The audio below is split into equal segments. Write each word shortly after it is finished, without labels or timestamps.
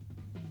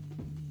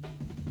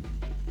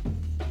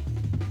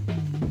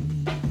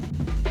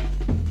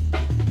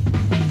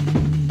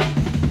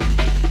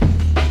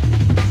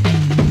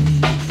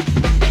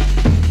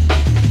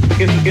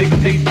It's a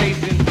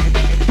dictation.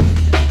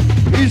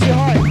 Easy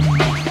high.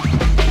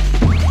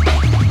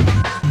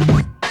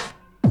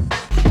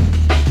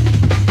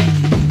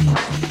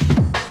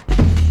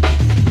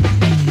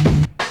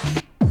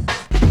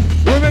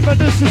 Remember,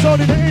 this is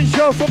only the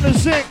intro from the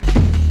Zinc.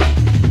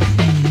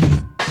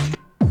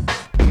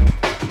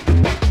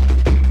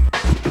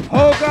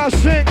 Oh God,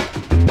 Zinc.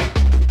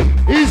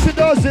 Easy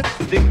does it.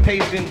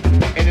 Dictation,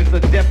 and it's a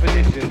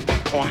definition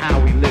on how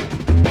we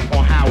live.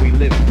 On how we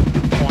live.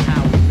 On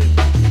how we live.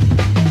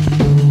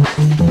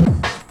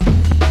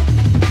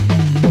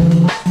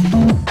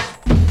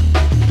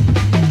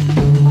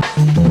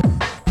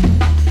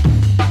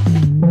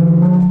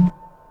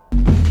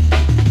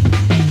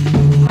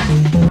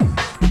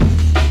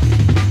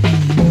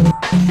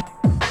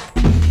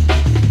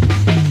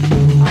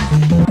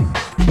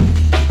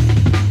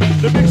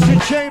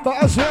 Chamber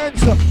as we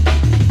enter.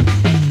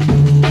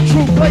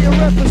 True player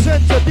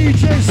representer,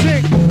 DJ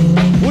Zinc.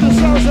 With the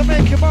sounds that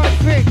make your mind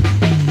think.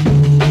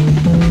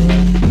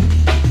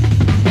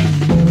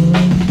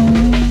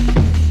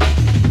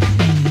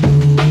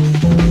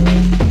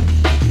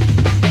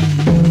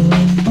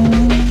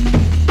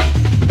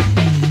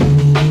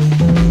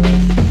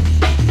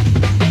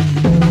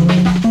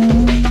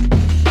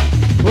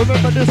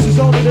 Remember, this is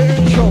only the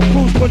intro.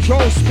 Cruise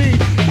control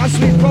speed as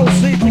we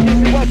proceed to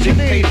give you what you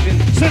need.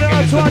 Sit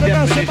down to the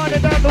massive money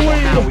down the wheel. On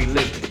how we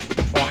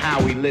live. On how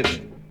we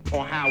live.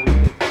 On how we live.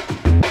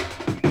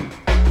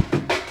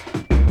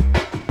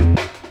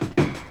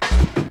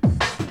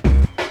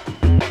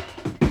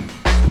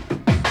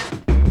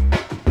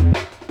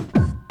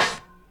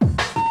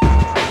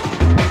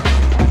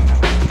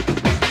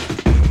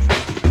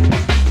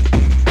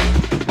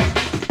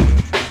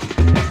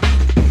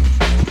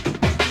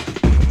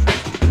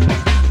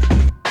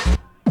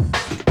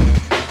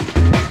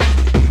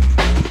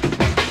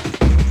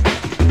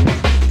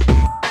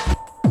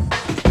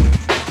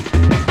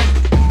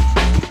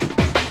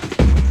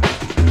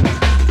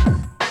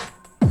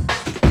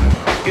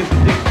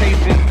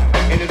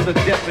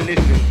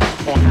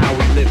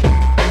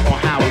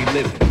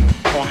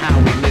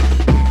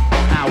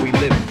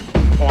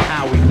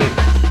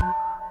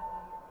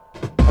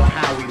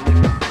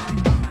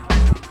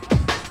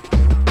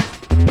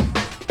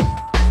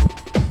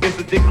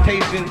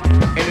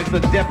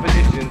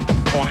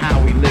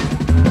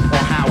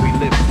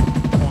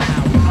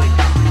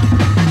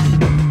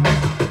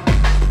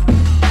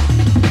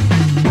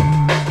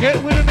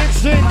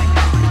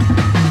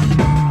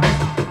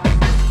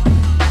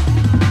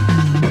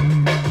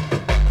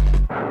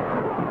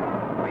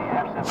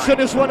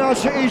 This one out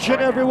to each and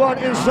everyone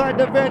inside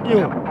the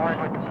venue.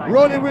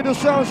 Rolling with the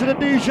sounds of the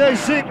DJ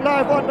Zinc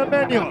live on the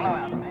menu.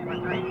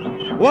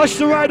 Watch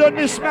the ride on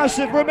this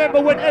massive.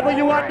 Remember, whenever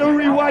you want to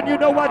rewind, you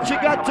know what you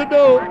got to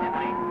do.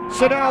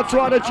 Sit down to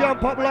all the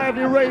jump up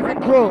lively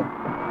raving crew.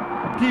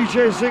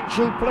 DJ Zinc,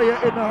 true player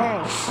in the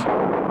house.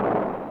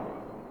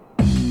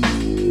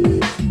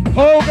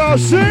 Oh God,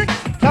 Zinc.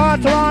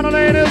 Time to all the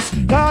ladies,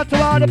 time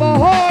to all the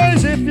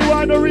boys. If you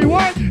want to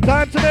rewind,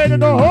 time to lay the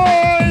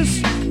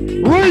boys.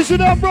 Raise it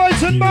up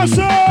bright and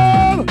massive!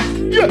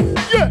 Yeah,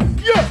 yeah,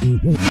 yeah!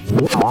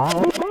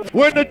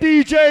 When the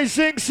DJ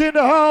Zinc's in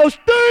the house,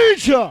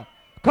 danger!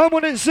 Come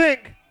on and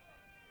Zinc!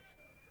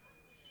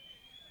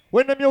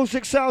 When the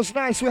music sounds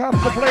nice, we have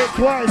to play it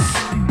twice.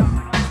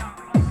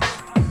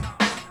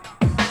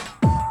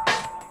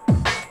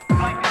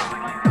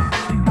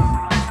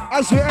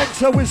 As we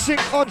enter with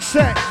Zinc on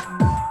set.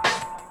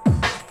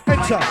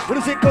 Enter with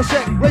a Zinc on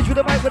set. Rage with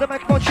the mic with a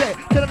microphone check.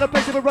 Telling the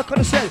place to rock on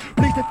the set.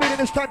 Release the feeling,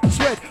 it's time to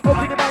sweat.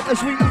 Open your mind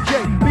as we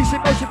inject. Beats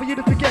in motion for you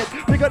to forget.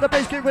 Pick up the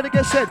bass, get ready,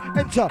 get set.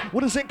 Enter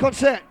with a Zinc on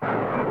set.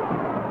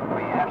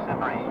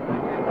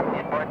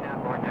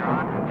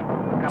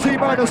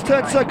 T-minus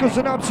 10 seconds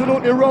and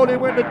absolutely rolling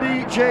when the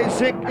DJ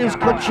Zinc is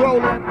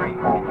controlling.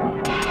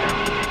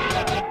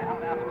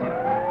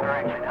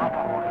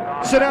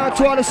 Sit down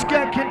to all the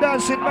skanking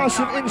dancing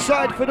massive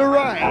inside for the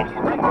ride.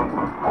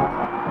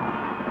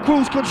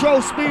 Cruise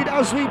control speed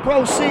as we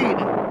proceed.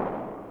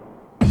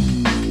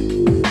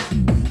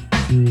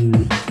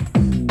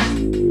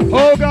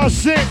 Oh God,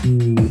 Zinc.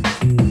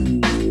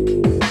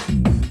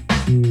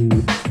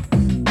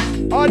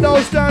 All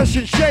those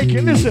dancing,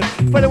 shaking, listen.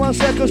 21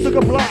 seconds to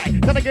comply.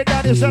 Gonna get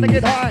down, it's gonna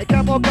get high.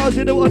 Come on, cause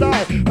you do or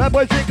die. Bad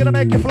boys ain't gonna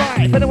make you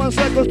fly. 21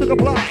 seconds to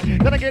comply.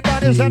 Gonna get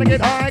down, it's gonna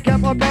get high.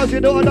 Come on, cause you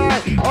do or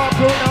die. All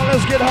crew, now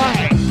let's get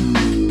high.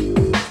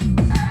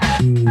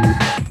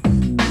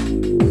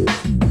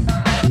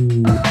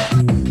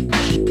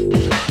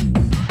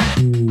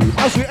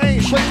 As we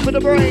aim straight for the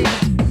brain.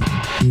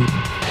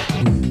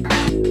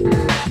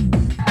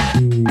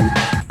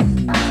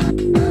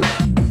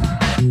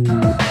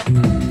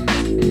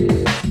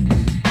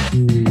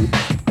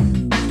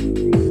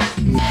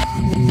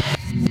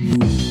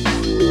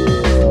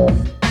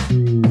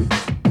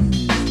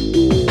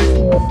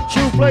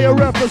 True player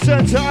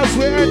representer as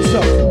we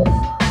enter.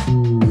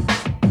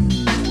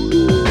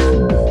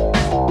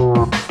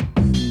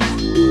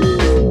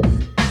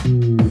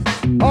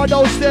 All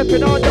those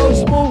stepping, all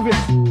those moving.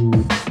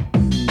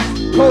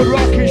 Cold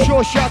rocking, short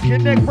jaw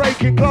shocking, neck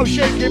breaking, glove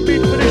shaking,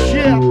 beat for this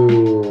year.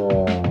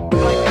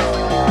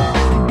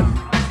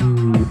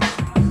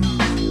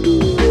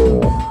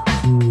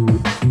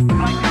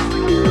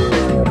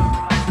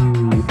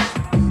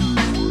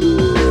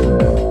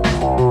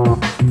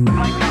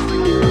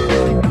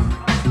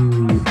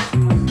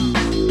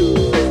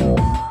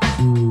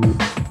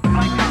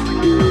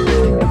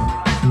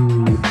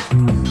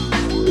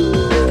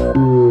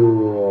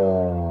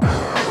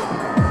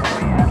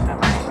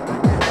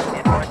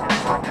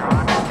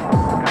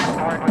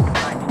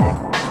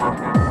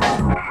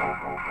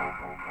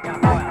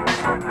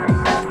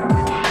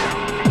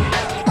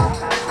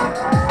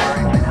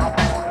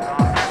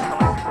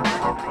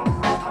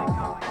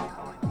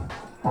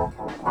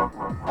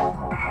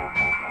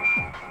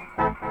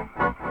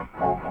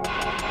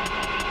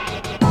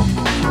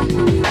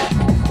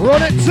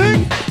 Run it,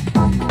 Zinc!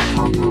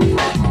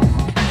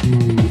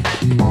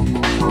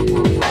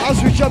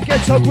 As we jump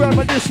ghetto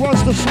grammar, this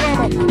one's the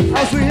slammer.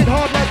 As we hit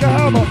hard like a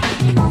hammer.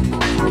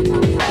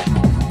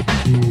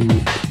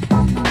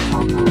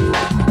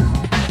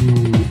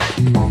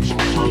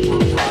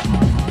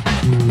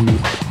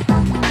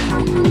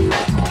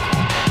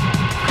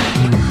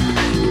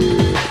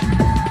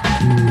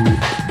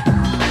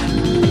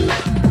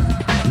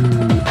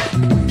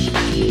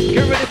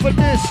 Get ready for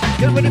this,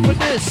 get ready for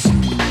this.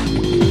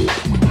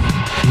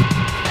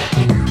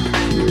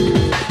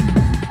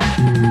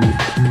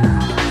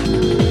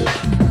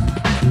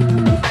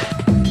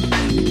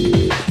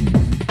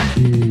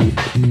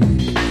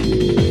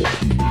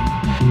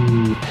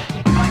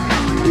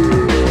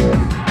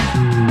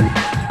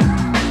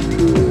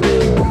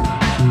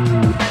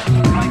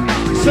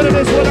 Sending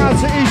this one out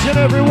to each and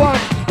every one.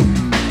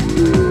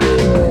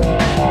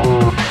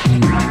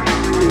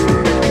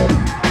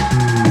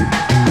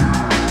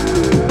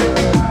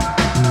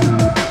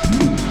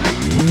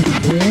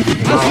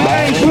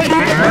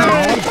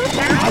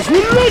 As we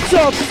lit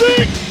up,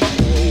 Zinc!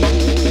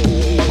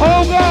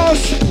 Oh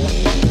gosh!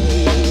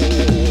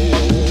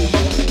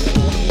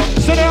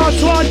 Send it out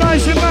to our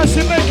nice and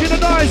massive, making the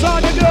noise,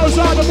 all the girls,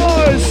 all the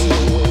boys.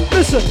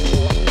 Listen.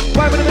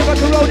 Right when I'm like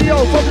a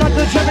rodeo, from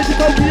London, Germany to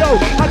Tokyo.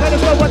 I got the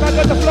flow and I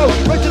got the flow.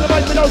 Right to the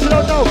right for those who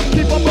don't know.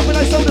 Keep on moving,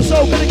 I sold the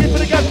soul. Gonna give for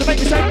the gap to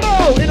make it say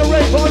no. In a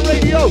rave on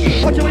radio.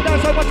 Watching we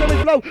dance, watching we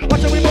flow.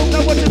 Watching we move,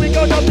 now watching we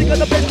go. Now think of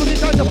the place cause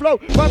it's time to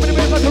flow. Right when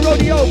I'm like a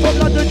rodeo, from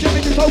London,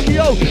 Germany to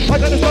Tokyo. I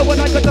got the flow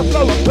and I got the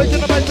flow. Right to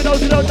the right for those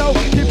who don't know.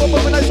 Keep on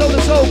moving, I sold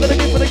the soul. Gonna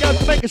give for the gap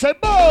to make it say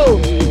boom.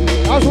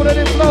 As we let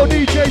it flow,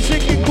 DJ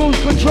Zinc cruise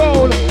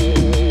control.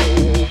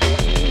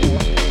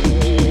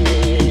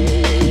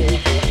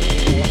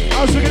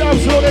 As we get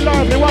absolutely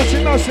lively,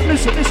 watching massive,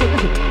 listen.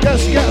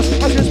 Yes,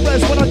 as we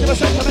express 100%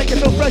 to make it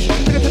feel fresh.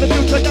 Take it to the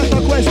future, that's our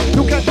quest.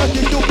 You can't touch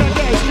this, you can't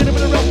guess. Get it with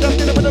the rough, get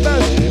it with the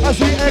best. As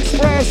we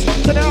express,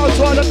 to the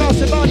outside, the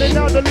massive band, and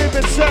now the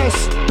living cess.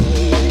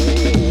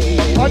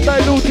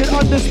 Undiluted,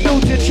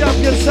 undisputed,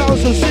 champion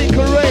sounds of Zinc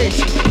and Rage.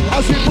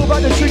 As we pull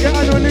back the trigger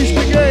and release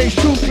the gauge,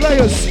 two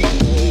players.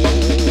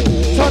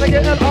 Trying to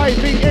get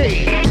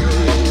L-I-V-E.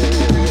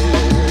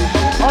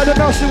 Are the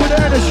massive with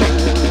the energy.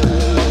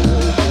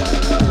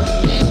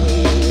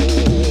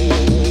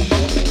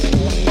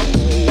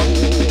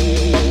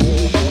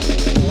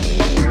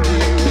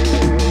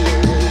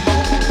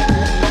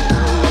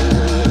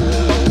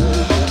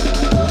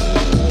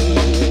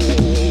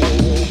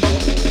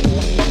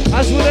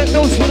 As we let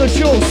those for the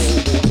juice.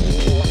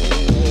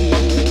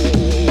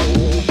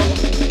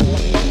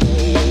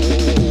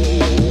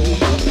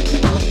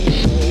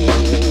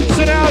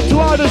 Send out to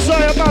our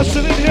Desire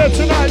Massive in here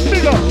tonight,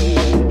 bigger.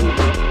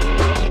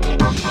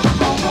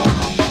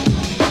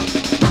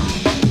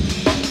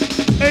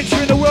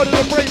 Entering the world of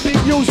the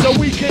breakbeat user,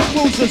 weekend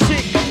cruiser,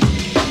 Zinc.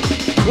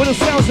 With the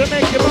sounds that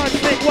make your mind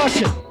think,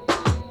 watch it.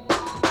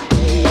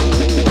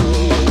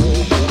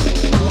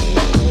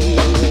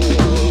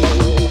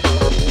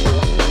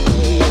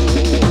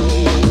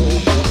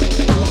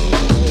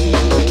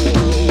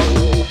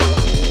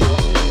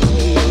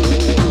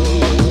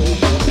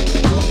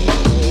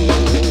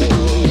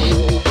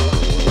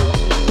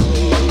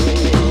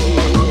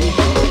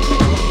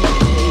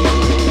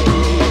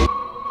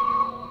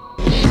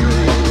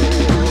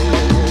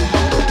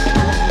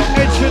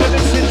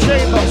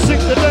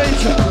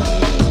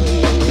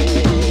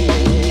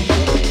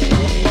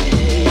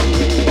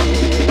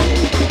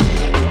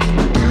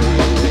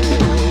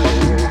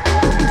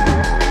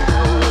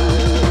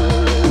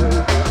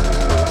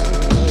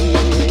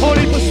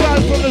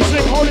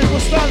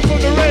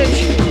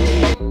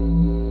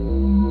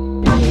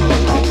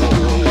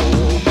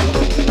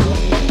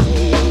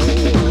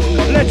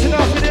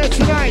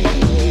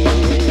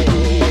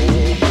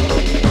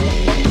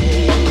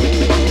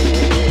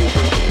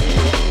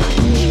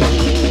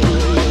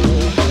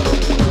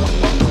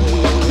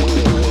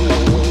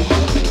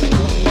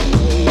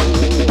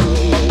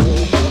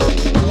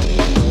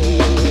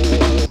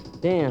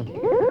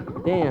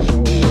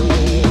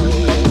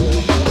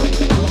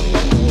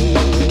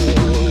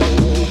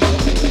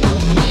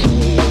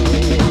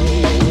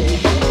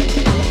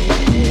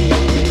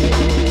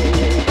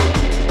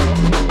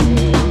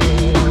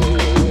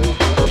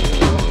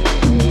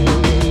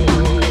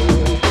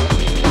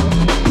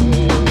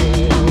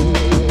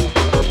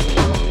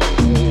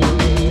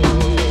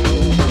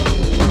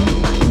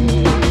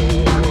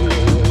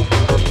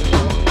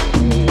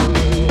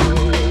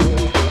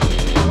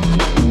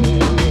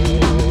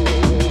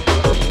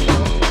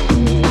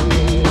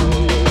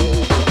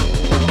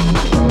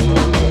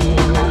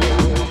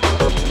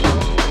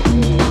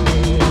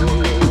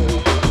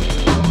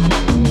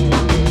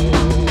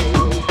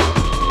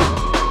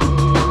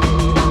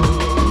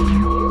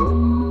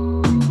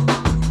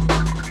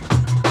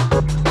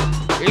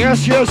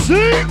 Yes, yes,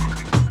 Zinc.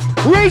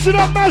 Raise it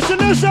up, massive,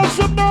 let's have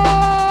some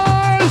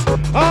noise.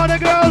 All the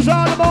girls,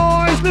 all the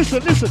boys,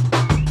 listen, listen.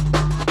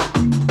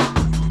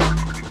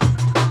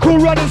 Cool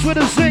runners with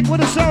a Zinc,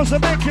 with the sounds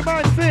that make your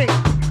mind think.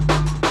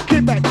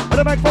 Kick back, and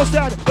the mic falls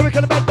down.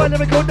 Lyrical back, by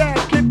lyrical down.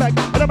 Kick back,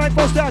 and the mic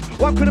falls down.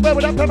 One could have been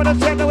without permanent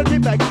sound, now we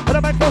kick back, and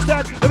the mic falls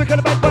down.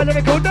 Lyrical back, by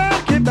lyrical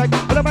down. Kick back,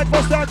 and the mic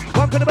falls down.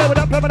 One could have been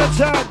without permanent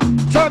sound.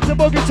 Time to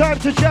boogie, time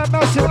to jam,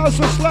 massive house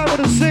with slime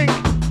with a Zinc.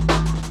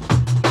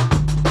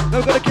 Now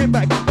we're gonna kick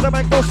back, and the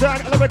mic falls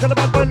down. And the lyrical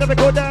back, by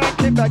lyrical down.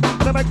 Kick back,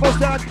 and the mic falls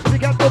down. If you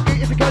can't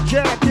boogie, if you can't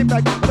jam, kick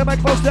back, and the mic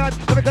falls down.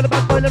 Lyrical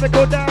back, by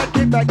lyrical down.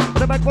 Kick back, and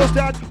the mic falls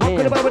down. One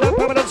could have been without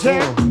permanent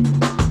sound.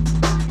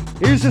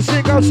 Here's the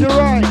Zinc out to your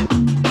right.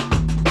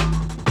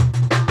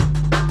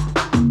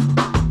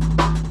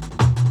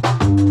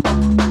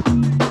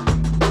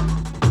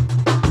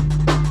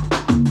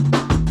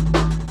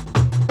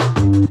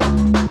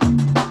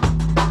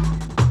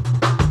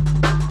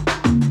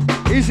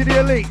 Easy the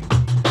elite.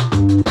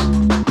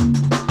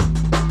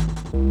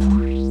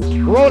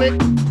 Roll it.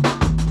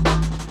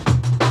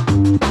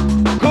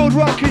 Cold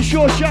rocking,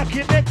 short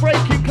shocking, neck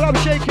breaking, club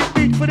shaking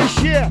beat for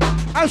this year.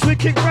 As we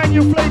kick brand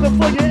new flavor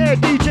for your air,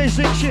 DJ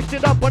Zinc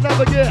shifting up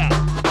another gear.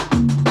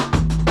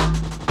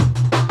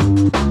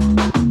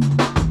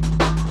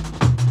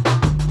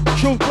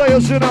 True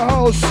players in the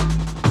house.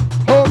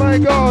 Oh my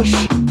gosh.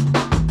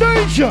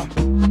 Danger!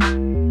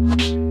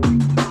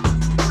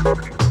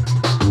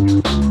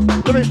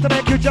 The wrist to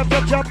make you jump,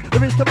 jump, jump. The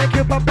wrist to make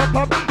you pump, pump,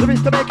 pump. The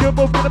wrist to make you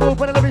move, move,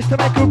 move. And the wrist to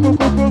make you groove,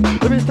 groove, groove.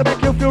 The wrist to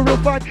make you feel real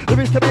fine. The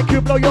wrist to make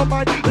you blow your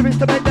mind. The wrist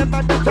to make them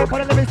man them jump.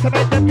 And the wrist to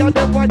make them young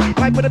them wine.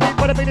 Right for the beat,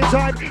 for the beat in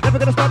time. Never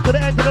gonna stop to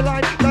the end of the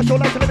line. Flash your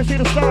lights and let me see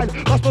the style.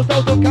 Must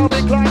know don't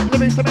Calvin Klein. The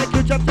wrist to make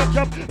you jump, jump,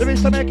 jump. The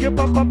wrist to make you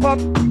pump, pump,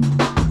 pump.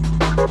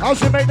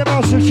 How's it make the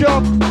massive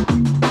jump?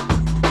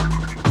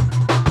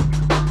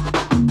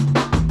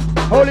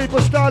 Holy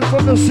for style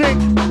from the Zinc.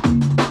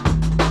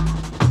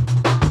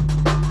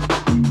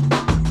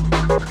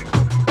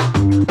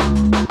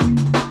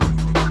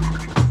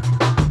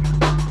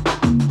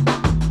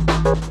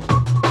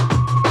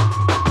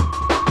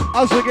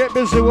 As we get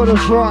busy with a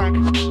track,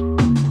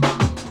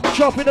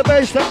 chopping the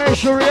bass that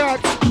makes you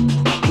react,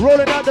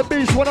 rolling out the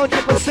beats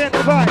 100%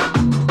 vibe.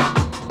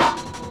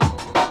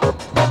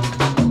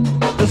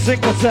 The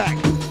Zinc attack.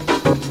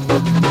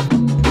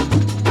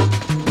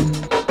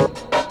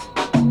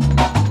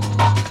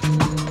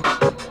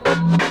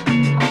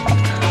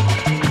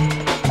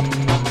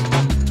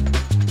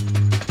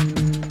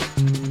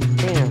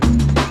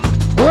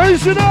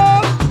 Raise it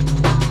up!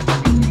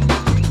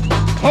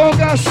 Oh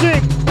God,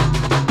 Zinc.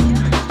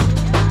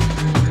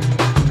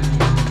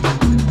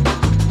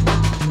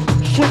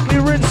 Strictly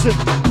rinsing.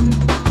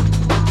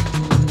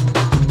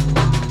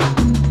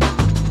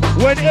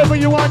 Whenever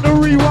you want to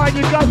rewind,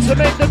 you got to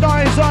make the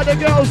noise. All the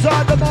girls,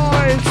 all the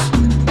boys.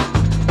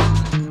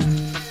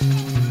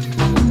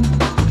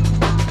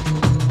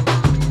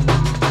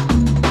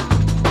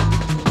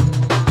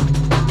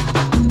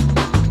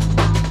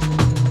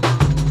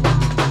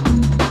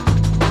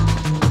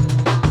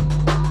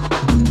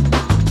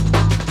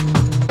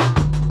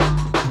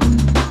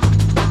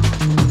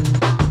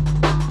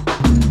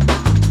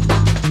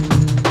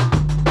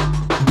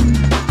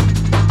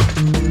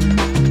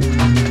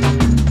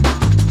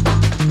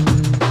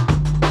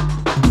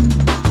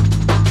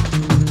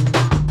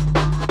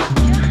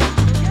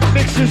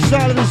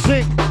 Side of the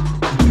Zinc.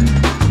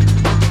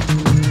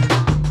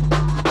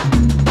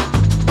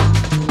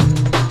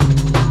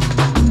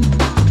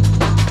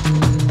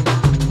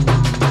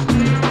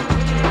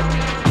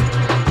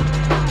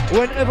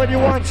 Whenever you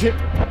want it.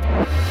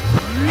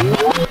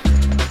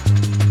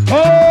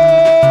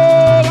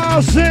 Oh,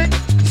 now Zinc,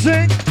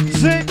 Zinc,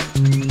 Zinc.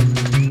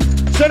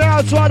 Send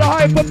out to all the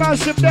hyper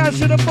massive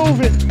dancing and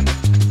moving.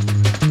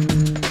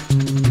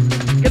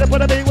 Get up on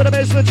the beat with a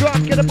bass and a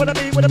drop. Get up on the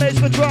beat with a bass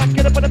and a drop.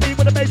 Get up on the beat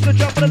with a bass and a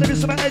drop. And the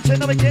lyrics in my head say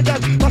no, I can't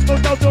dance. Must go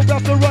down, don't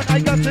rap the run. I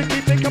got to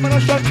keep it coming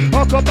on strong.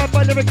 I'll come back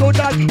by lyrical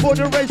dance.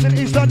 Border racing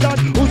East London.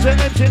 Who's the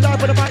MC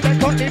live with a mic that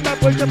can't name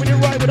that boy? Jumping it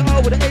right with a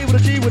O, with a A, with a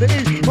G, with a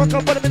E. Rock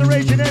up on them in the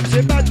raging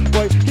MC bad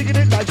boy. Kicking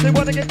it like they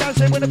wanna get down,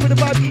 say when they put the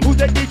vibe. Who's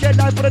that DJ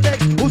live for the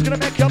next? Who's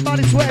gonna make your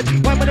body sweat?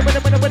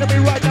 When we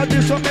right now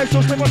do some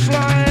extra swing or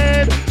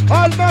slide.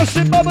 All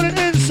massive bubbling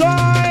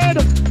inside.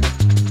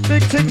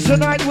 Big things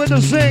tonight with the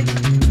Zinc.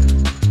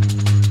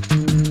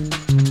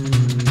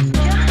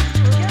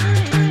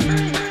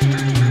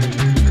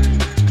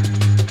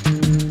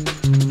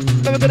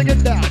 We're gonna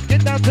get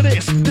down to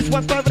this. This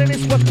one's five and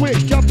this one's quick.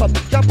 Jump up,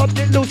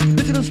 get loose.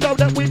 This is the style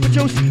that we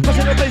produce.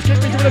 Pressing the bass,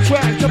 get busy with the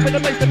track. Jump in the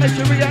bass, that makes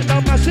you react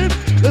now massive.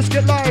 Let's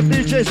get live,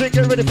 DJ Zinc,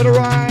 get ready for the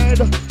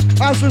ride.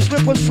 As we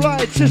slip and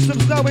slide,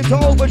 systems now into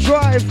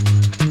overdrive.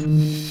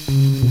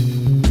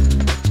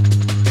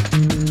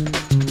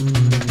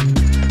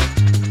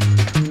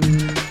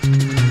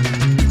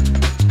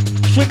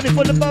 Strictly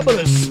for the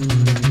bubblers.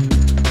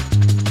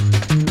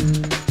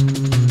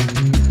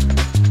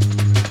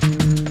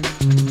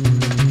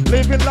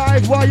 Living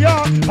life wire,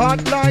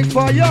 hot like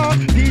fire,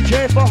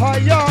 DJ for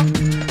hire.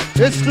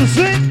 It's the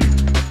Zinc.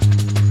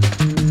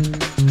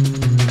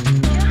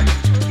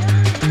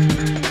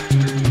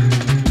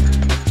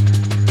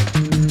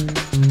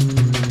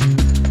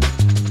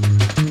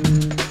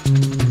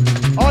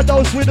 All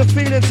those with the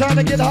feeling trying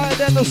to get higher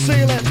than the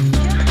ceiling.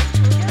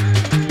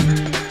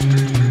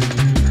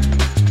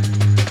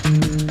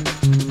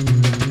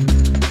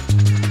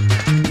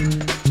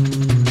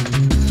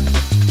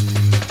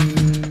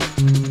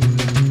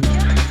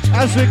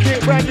 As we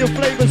keep brand new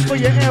flavors for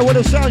your ear with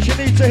the sounds you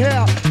need to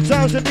hear.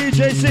 Sounds of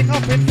DJ Zinc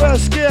up in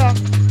first gear.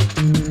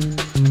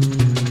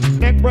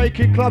 Neck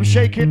breaking, club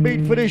shaking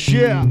beat for this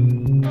year.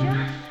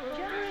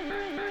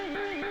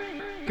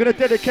 Gonna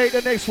dedicate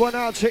the next one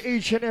out to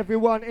each and every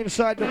one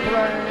inside the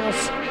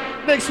place.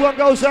 Next one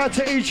goes out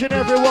to each and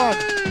every one.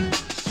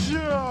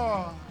 Yeah.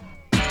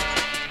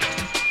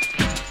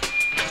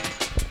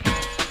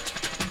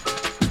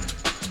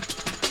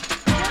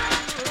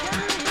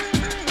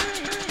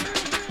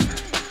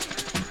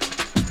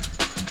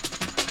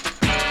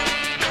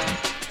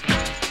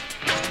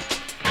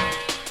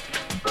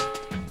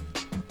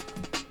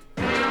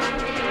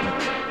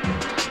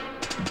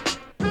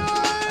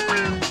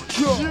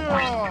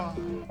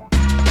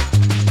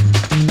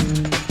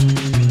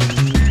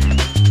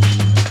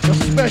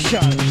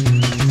 Special.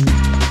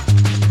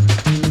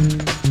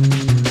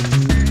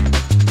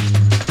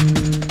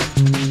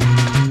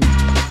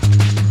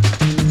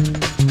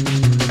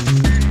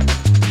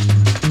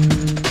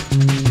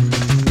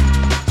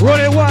 Run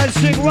it wild,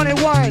 sing, run it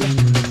wild.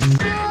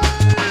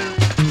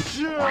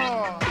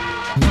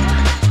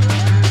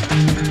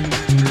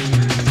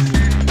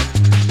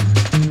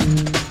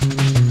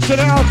 Shout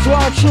out to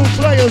our true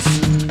players.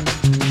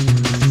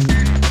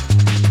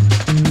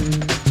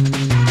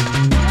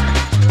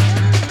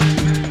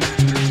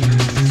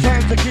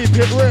 Keep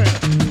it real.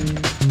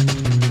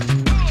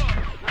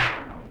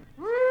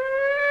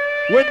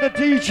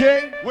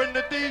 When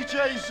the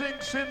DJ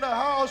Zinc's in the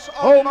house,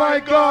 oh my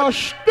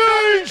gosh,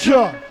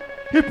 danger!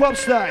 Hip hop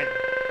style.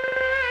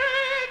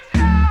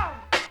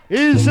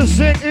 Is the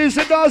Zinc, is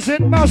it, does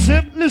it,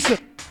 massive? Listen.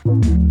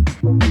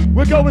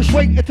 We're going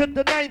straight into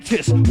the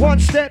 90s, one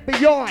step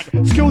beyond.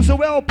 Skills are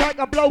well packed,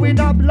 I'm blowing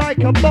up like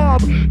a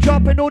bomb.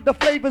 Dropping all the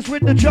flavors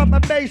with the drum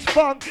and bass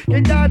funk.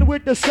 Get down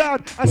with the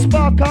sound and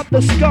spark up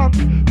the skunk.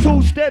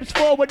 2 steps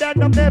forward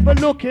and I'm never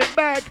looking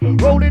back.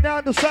 Rolling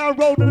down the sound,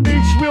 rolling the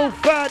beats real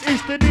fat.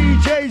 It's the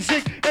DJ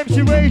Zinc,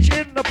 MC Rage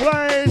in the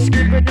place.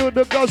 Giving you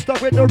the ghost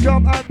stuff with the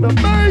drum and the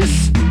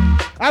bass.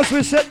 As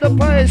we set the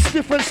pace,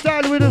 different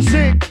style with the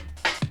Zinc.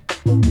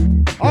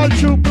 All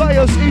true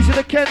players, easy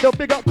to Kendall,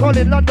 big up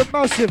Colin, London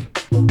massive.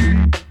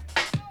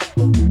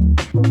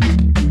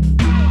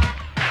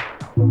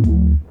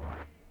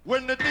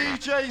 When the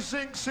DJ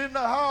Zinc's in the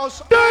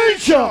house,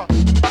 danger!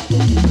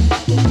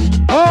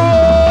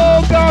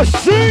 Oh gosh,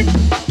 Zinc!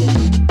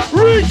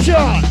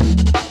 Richard!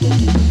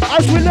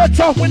 As we let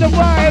off with the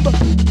vibe.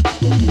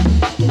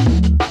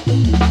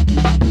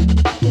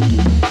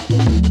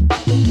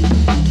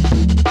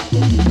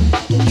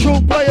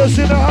 True players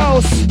in the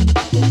house.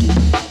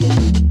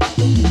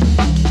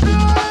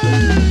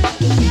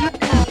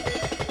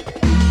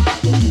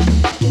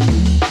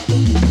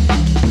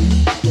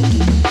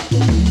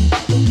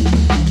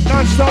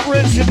 Non-stop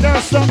rinsing,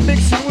 non-stop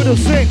mixing with a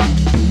Zinc.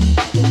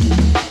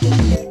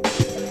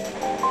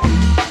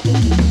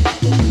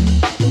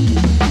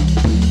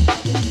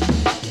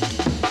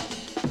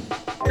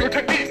 Your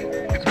technique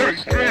is very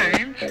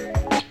strange.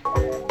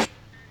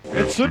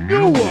 It's a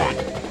new one.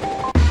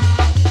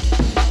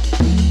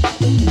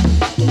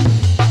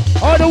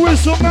 Oh, the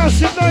whistle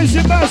massive, nice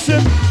and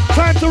massive.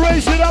 Time to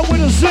raise it up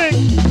with a Zinc.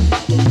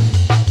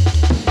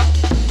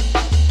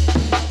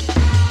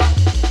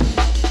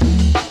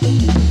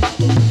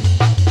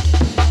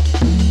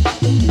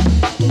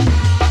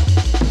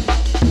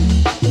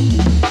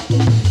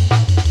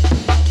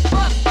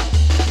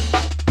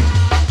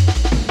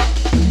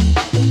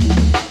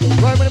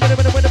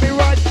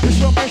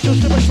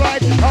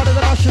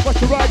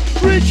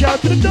 Reach out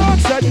to the dark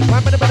side.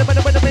 I'm in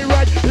the main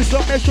ride. This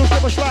long next show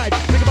slip a slide.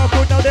 Think about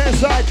going down their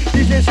side.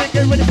 DJ Zinc,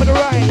 get ready for the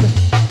ride.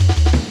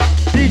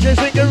 DJ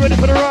Zinc, get ready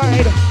for the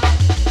ride.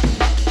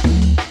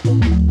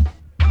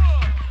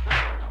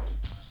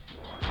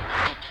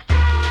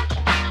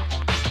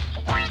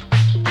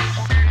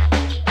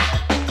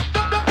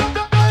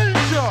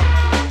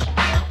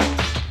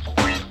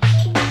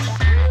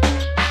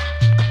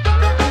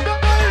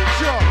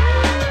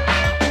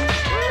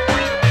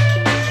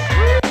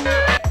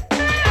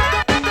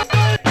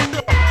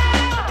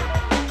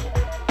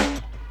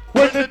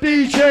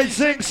 DJ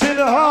Zinc's in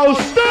the house,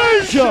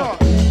 danger!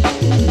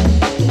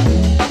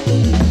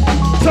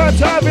 Time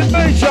to have it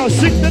major,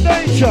 Zinc the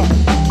danger.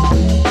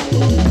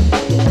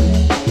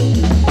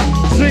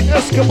 Zinc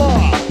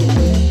Escobar.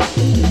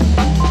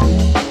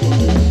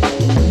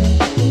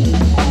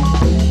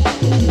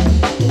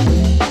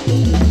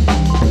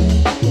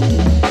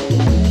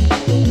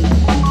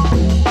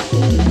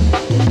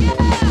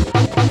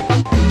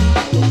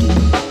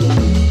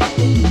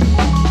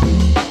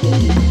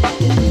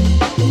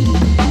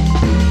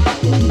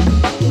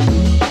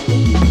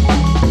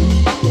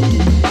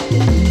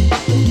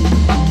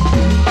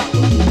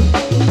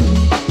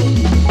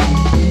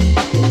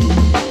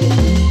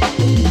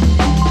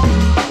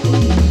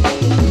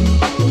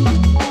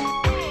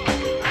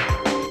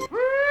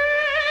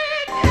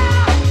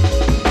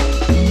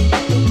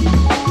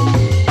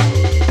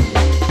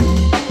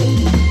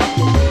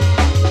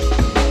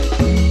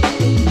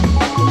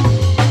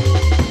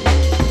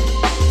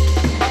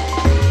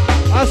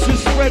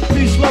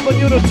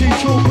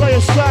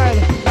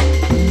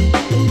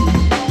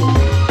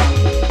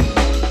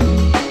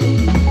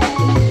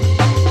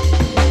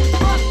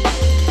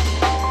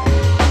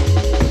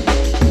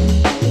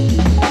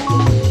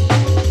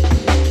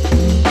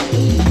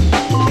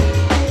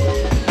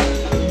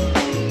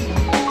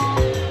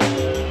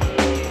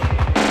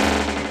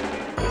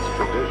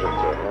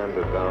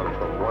 handed down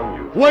from one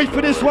youth. Wait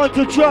for this one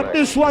to drop.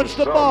 This one's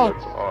the bomb.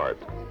 It's art.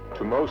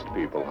 To most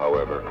people,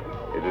 however,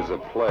 it is a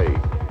play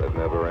that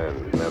never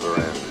ends, never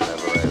ends,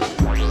 never ends,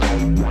 never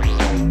ends, never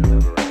ends,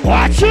 never ends.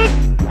 Watch it.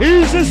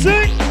 Easy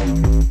sing.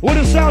 With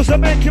the sounds that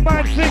make your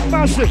mind think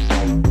massive.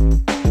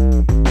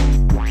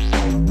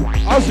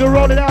 As you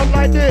roll it out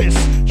like this,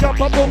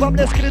 jump up, move up,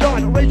 let's get it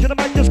on. Rage of the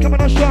mic just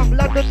coming on strong.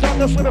 London town,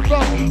 that's where we're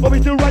from.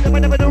 Always do right, and we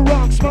never do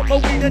wrong. Smoke my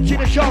weed and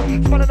cheat and show.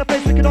 Smile in the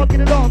face, we can all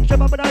get it on.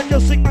 Jump up and I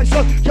just sing my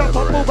song. Jump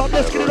up, move up,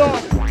 let's get it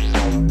on.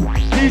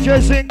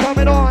 DJ Zinc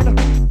coming on.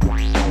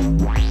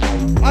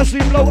 As we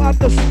blow up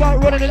the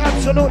spot, running it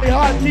absolutely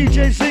hard.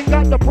 DJ Zinc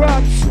got the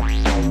props.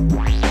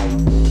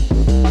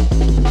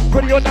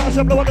 Ready or not as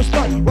I blow on the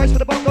spot. Rise for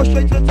the bomb, go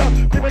straight to the top.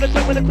 Cream in the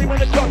crop, with the cream in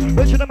the crop.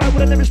 Rich in the mind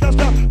with the lyrics not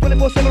stop.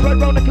 24/7 right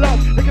round the clock.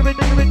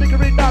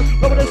 Nigga down.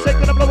 Blow on the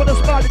second, I blow on the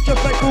spot. It's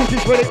just like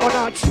Fuji's ready or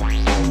not.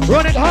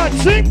 Run it hard,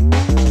 sing.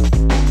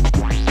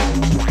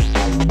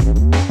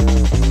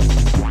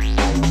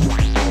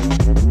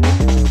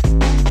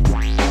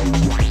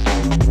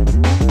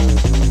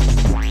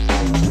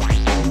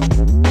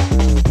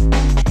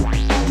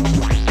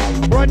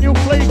 Brand new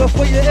flavor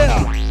for your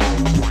ear.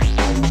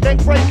 Neck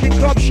breaking,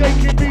 club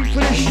shaking beat for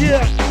this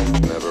year.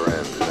 Never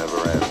ends, never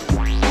ends.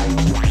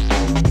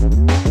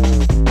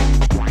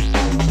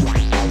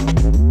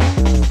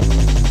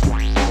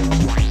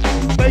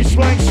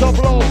 Baseline sub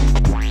low.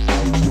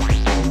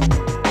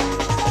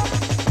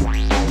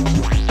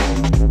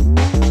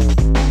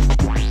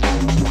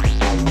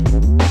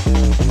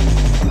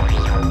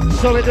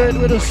 So we do it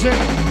with a Zinc.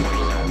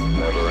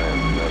 Never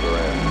ends, never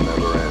ends,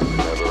 never ends, never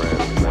ends, never ends, never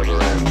ends,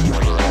 never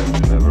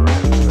ends, never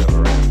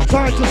ends.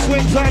 Time to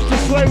swing, time to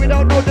sway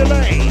without no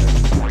delay.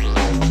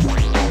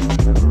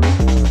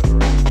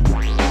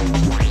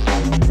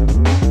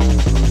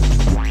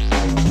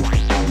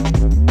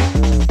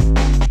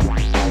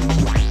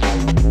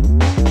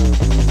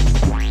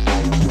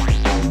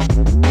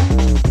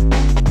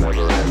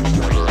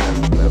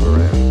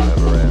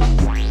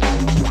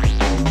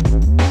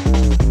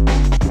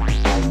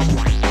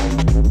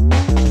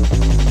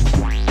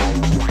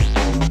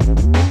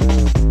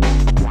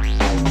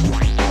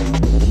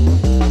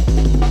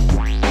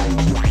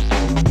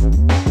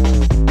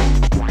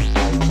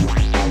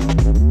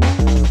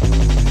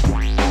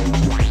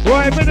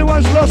 If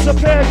anyone's lost a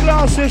pair of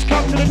glasses,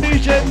 come to the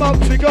DJ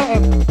box, we got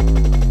them.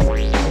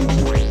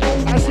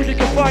 I see if you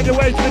can find a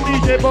way to the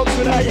DJ box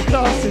without your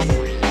glasses.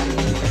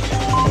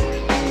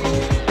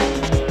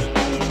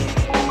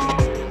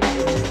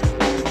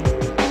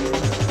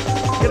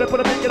 Get up on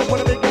the beat, get up on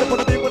the beat, get up on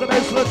the beat with a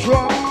bass and a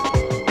drum.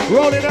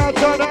 Rolling out,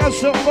 time to have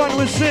some fun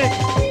with Zinc.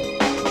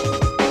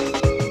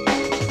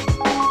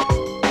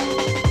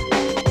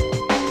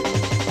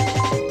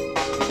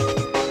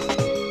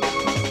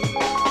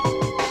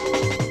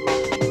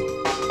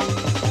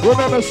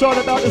 Remember, it's all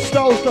about the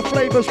styles, the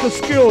flavors, the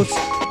skills,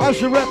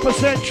 as you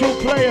represent true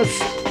players.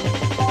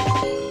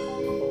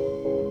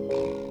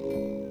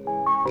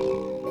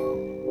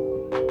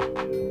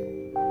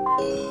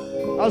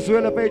 As we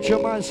elevate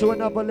your minds to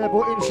another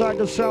level inside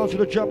the sounds of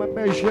the drum and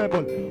bass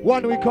rebel,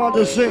 one we call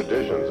the Zinc.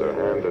 Traditions are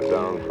handed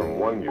down from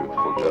one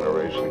youthful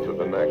generation to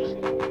the next.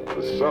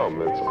 To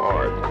some, it's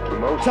art. To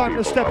most Time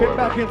people, to step it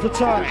back into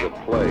time. It is a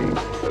play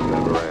that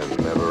never ends,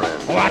 never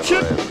ends. Watch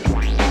never it. ends.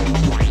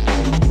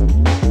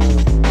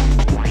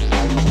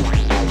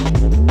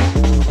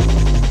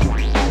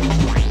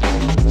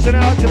 Send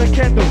it out to the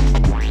candle.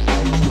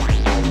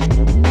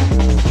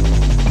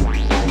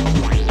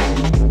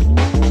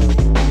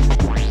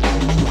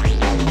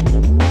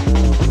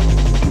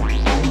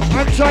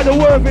 Inside the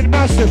Worthing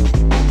massive.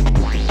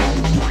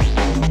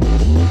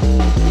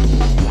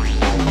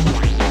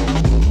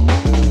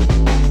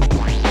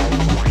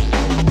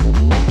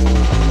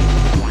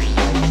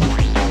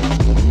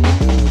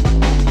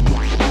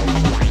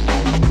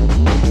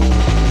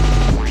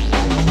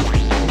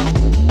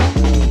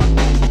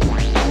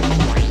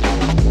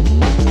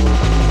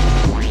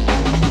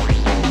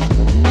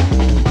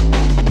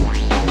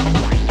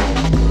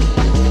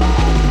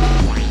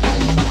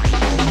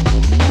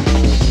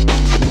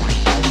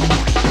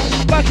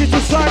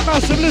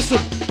 Massive, listen.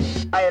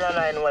 I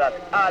know that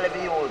all of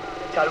you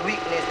shall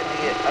weakness the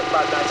day and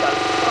bad man shall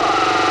fall.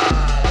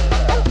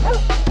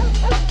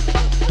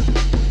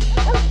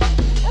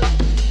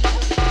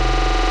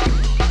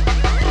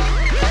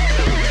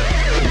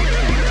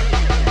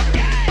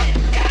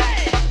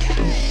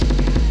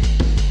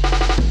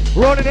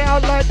 Running it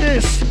out like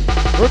this.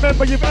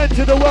 Remember, you've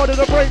entered the world of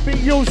the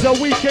breakbeat user,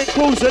 weekend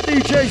cruiser,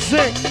 DJ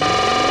Zinc.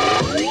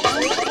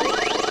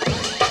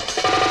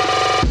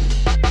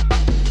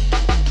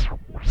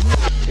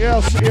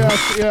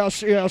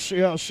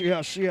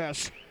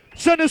 Yes.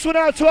 Send this one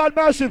out to our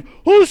massive.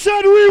 Who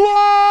said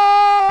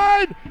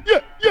rewind?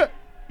 Yeah.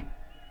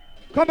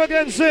 Come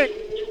again, Zinc.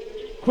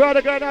 Crowd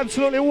are going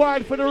absolutely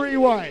wild for the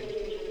rewind.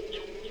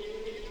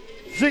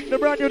 Zinc, the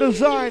brand new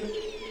design.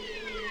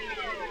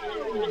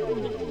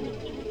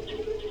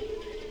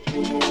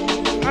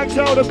 And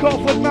tell the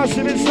comfort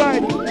massive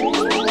inside.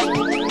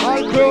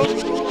 All crew.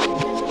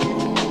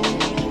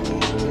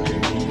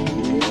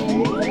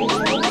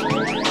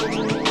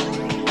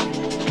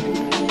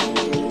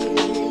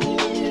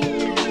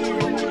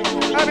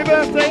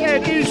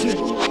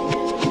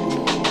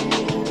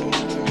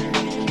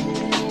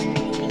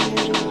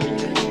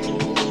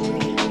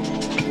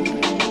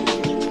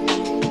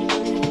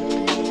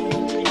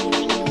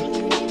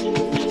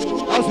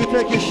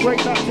 take it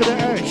straight back to the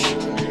edge.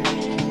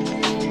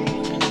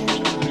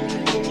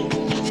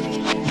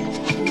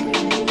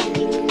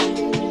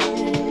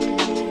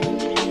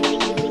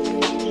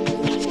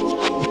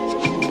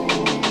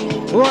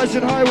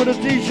 Rising high with a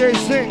DJ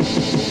Zinc,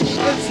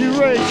 MC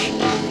Rage.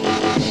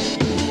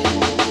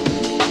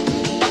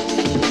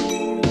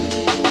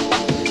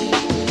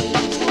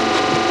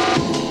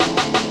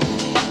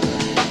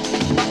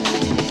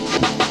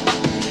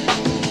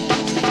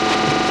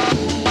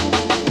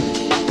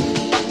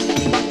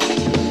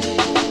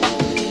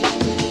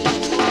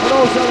 And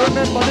also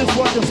remember, this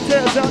one just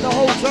tears out the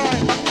whole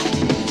time.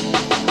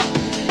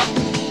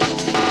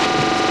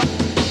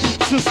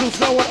 Systems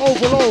now on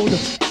overload.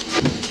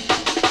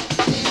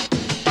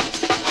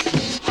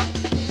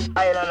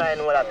 I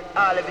know that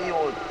all of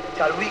you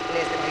shall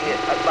weakness to be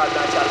as bad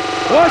man shall.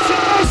 Watch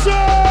it,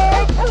 listen!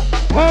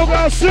 How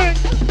I sing?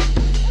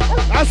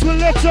 As we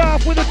let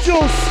off with the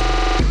juice.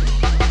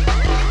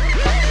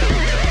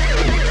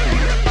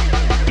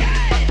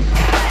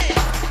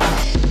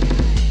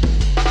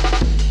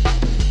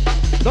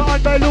 The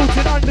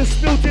undiluted,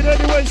 undisputed,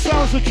 anyway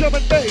sounds of drum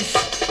and bass.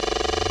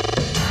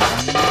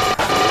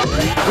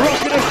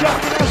 Rocking and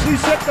shocking as we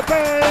set the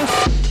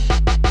pace.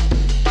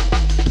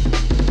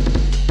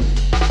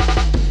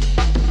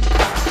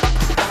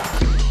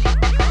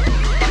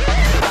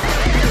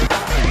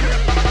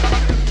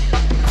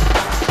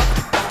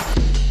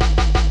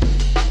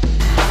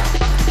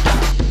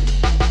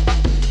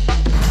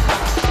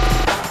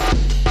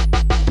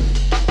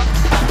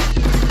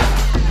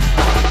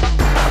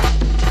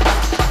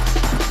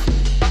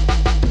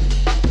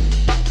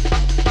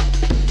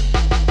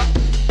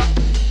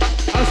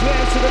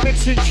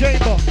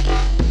 Chamber.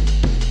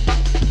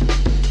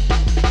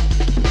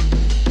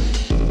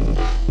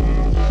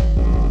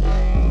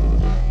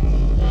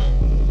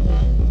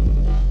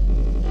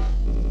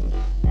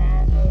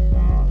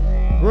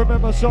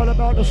 Remember, it's all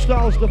about the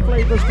styles, the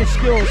flavors, the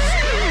skills.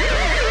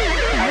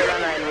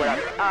 I know that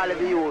all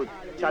of you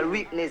shall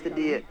weakness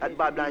today, and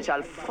Babylon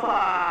shall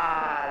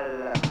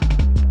fall.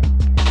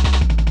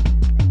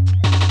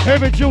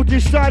 Heavy duty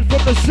style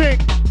from the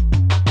Zinc.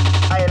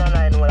 I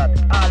know that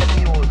all of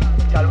you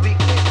shall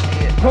weakness today.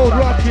 Cold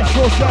rocking,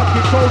 show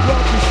shocking, cold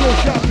rocking, show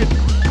shocking.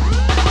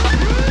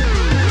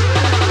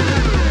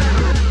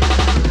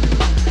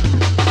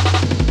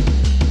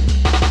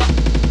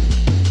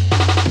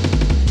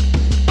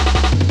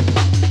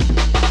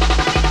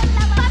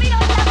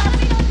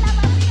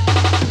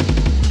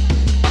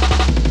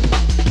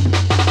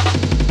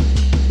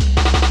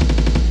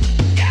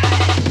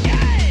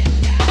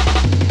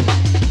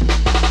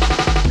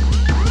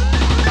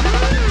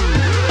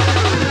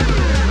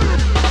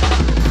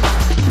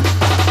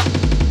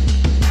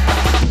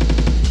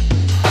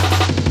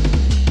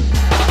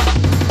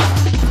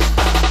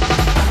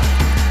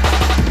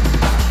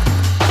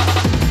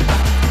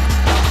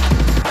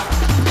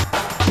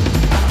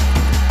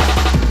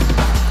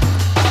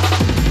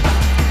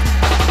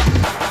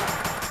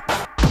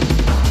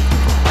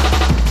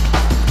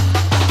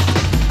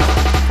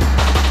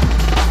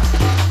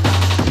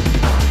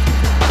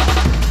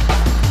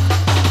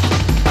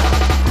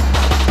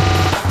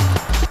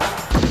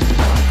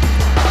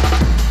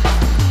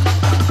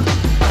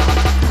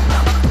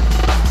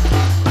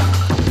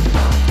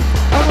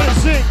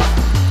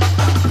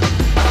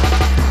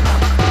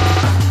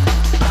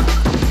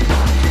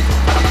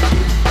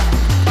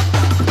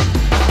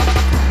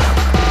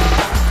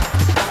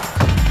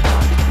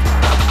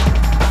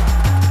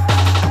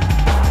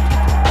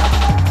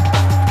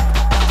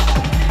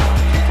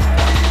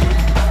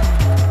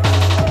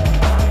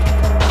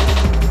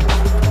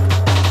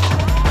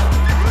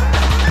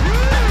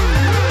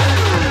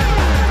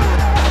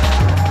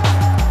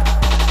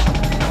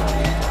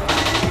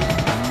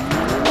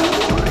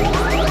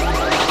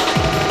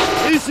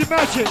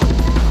 Magic.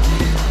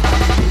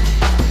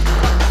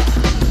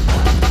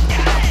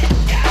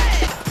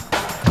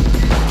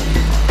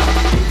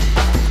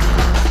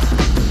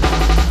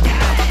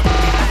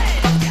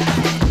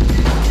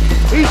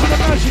 Easy the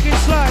magic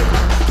inside.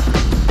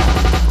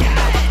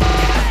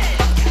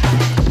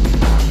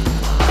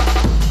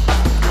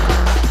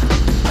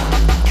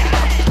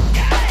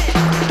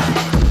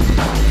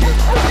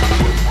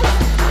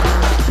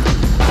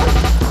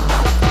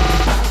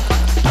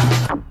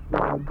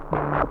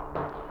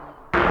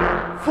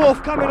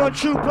 Forthcoming on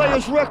True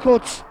Players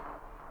Records.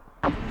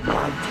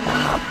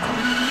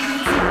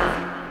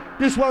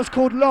 This one's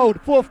called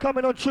Load.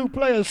 Forthcoming on True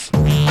Players.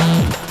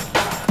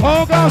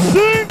 All gonna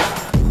sing.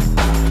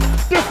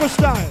 Different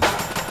style.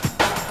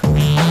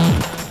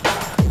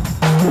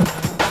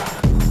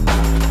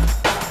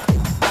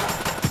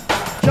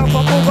 Jump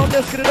up, move up,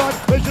 let's get it on.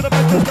 Raise to the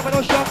back, just coming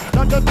on strong.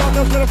 Not the top,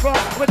 let's get it from.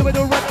 With the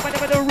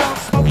right, with the wrong.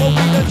 Smoke, move,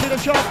 lead to the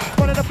shop.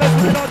 One of the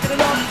best, get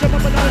it on. Jump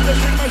up and down, let's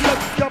sing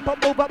myself. Jump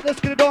up, move up, let's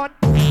get it on.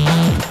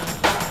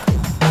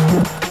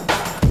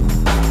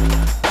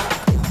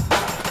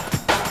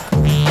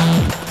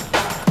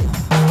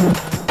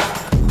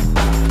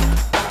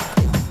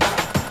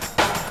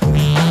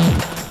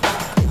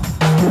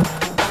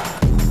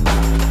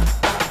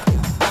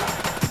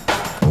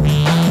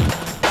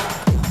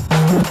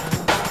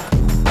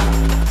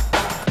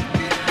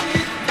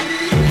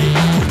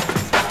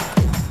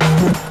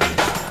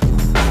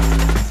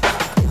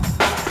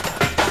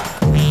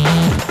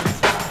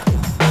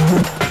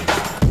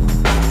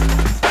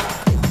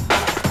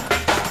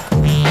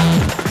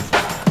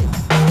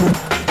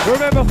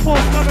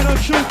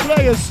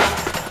 players.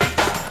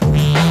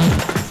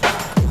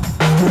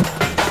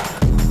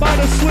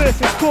 Minor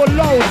Swift, it's called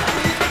Load.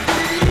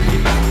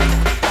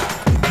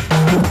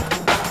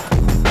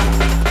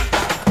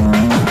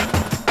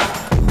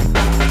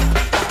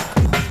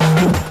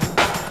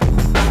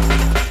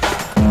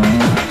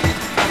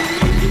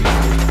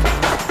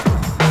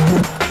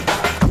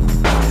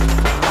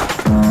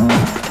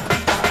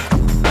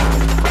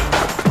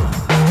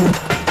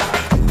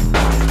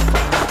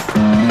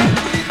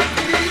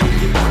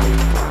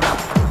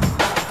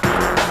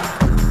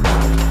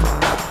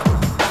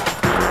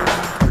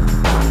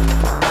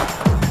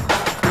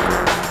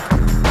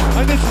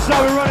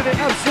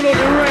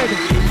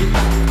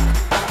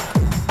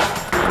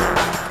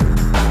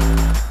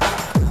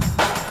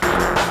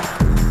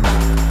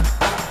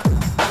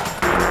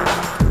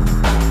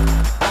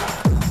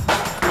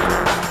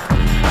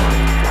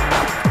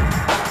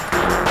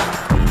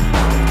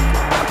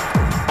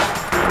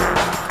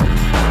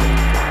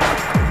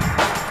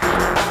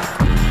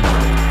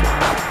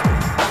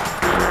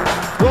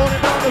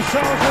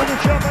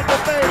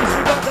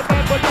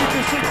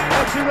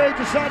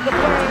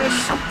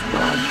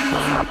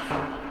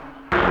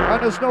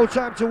 No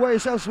time to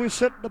waste as we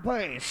set the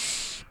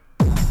pace.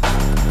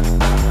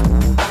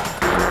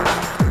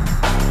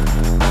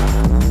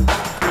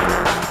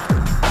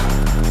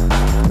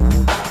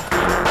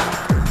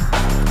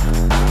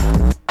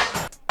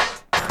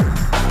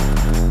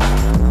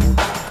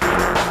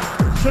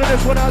 Send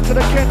this one out to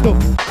the Kendall.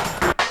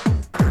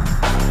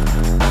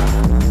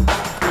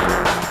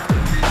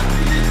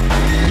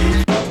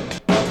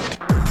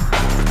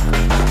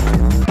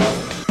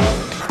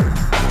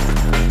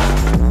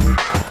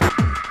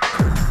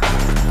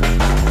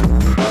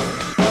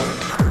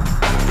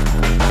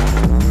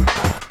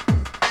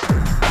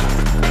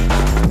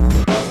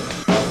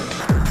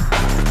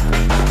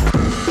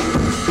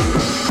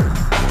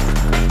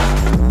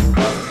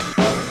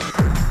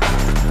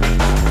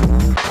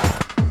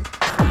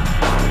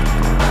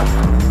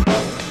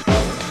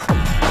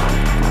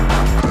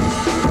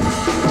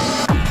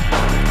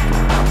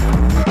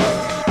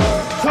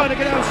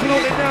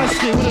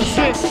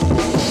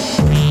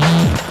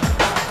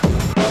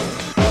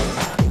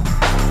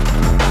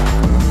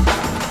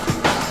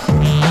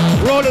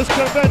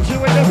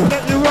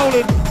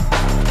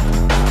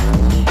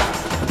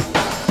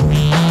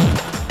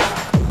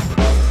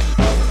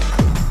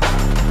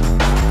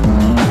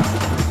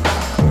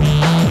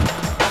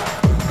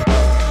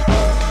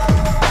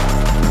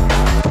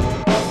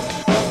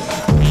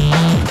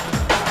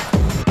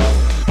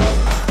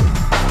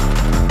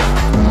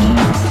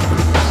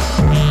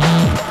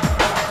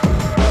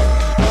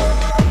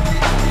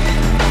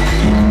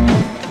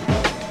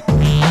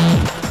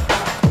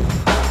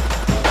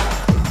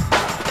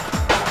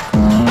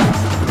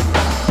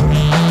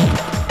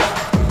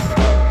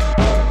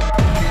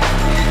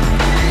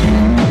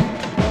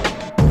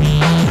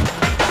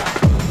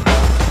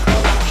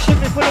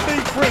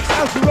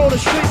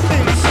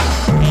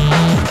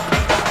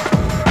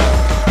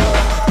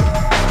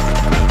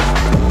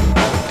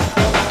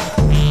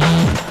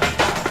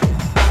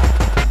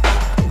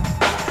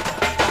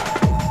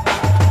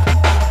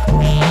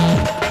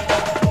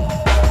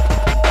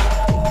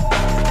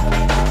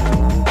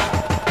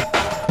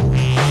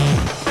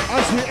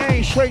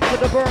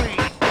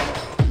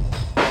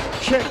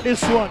 Check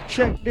this one,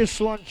 check this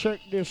one, check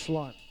this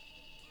one.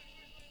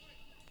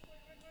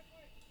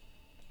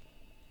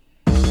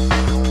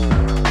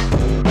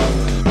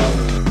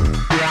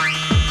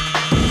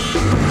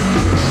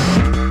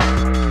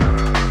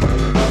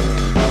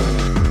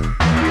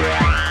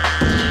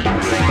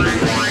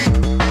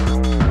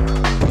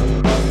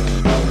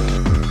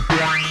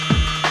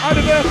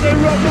 Happy birthday,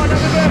 Rob One,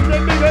 happy birthday,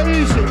 Bigger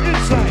Easy,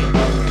 inside.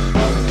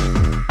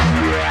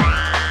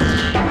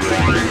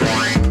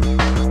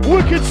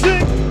 Wicked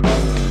Sing.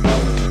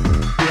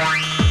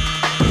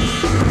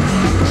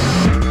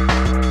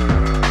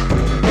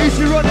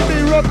 Easy running me,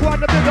 Rock One,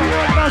 the bigger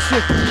one,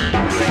 massive.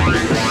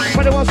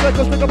 21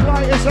 seconds to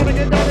comply, it's time to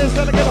get down, it's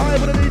time to get high,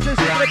 but the DJ's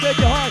gonna take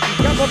you high.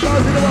 Can't more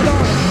bars in the one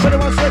on.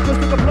 21 seconds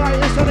to comply,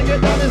 it's time to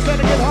get down, it's time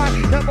to get high.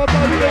 Can't more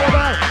bars in the one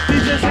on.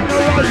 DJ's in the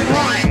rising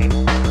high.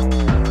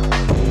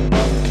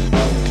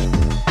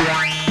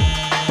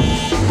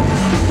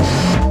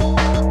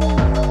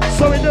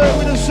 So we do it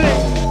with a sing.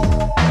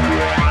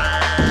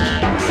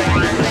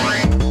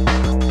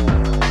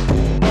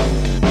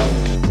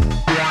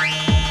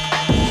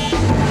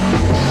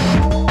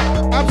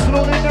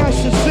 Absolutely nice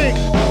to sing.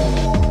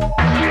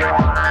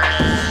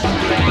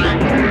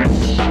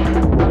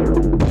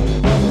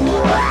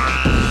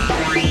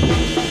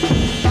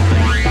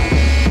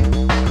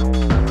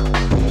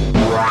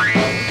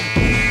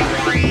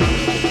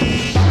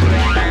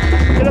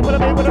 Get up on the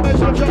beat with a bass,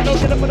 jump, get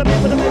up on the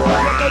beat with a bass,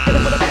 jump, get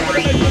up on the beat with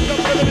a bass,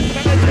 jump, get up on the beat with a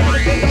bass, jump,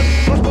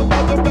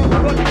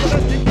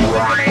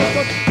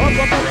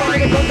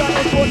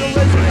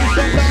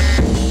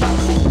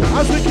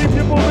 as we keep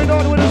you moving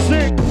on with a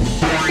sing.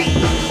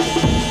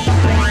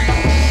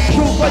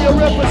 True by your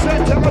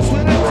representative as we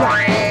enter.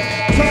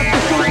 Time to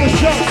shoot the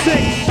shot,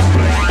 sing.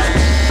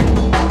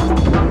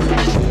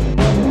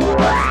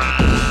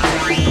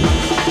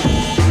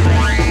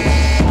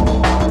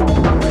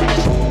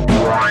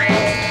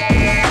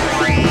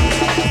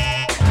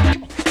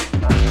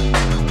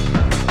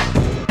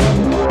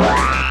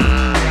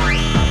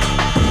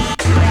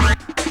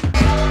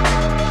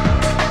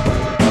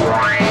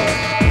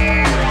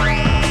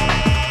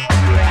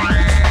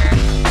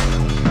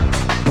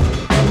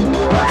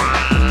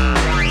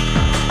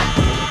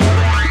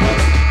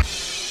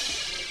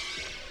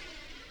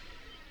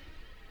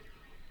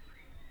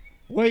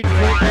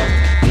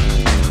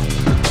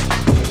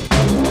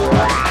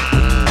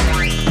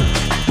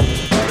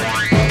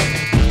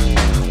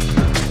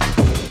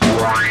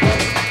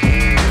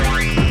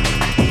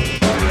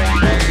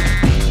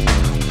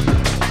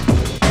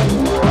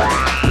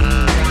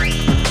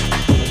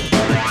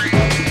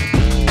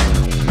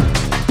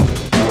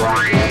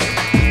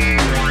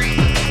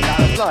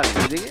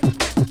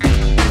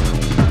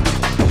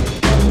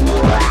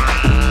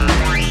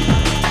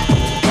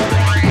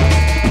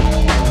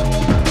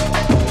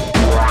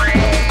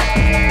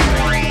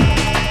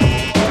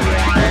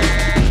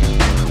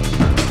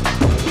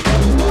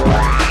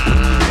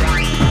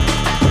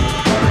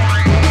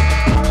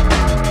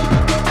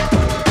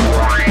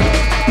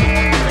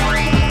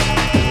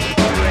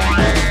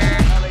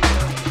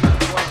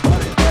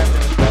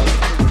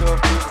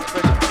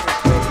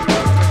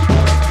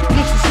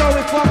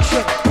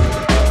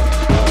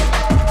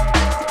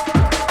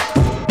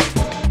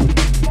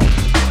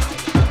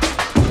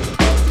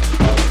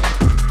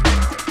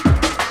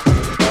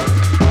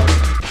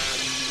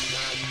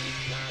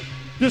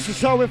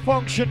 That's how we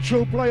function,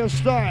 true player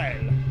style.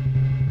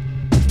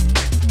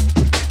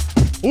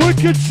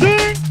 Wicked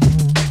Zinc,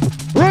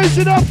 raise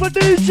it up for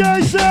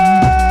DJ Zinc.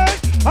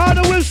 And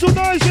the whistle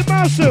noise is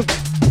massive.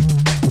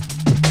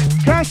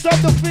 Can't stop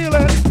the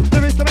feeling.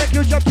 The is to make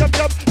you jump, jump,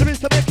 jump. The is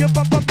to make you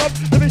bump, bump, bump.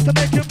 The is to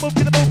make you move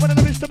in the movement.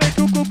 The is to make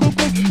you go, go,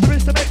 go. The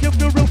is to make you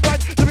feel real fine.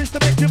 The is to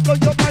make you blow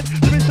your mind.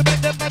 The is to make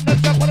them man them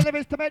jump. The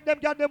is to make them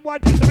get them wide.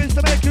 The is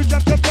to make you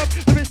jump, jump, jump.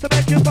 The is to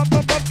make you bump,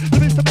 bump, bump.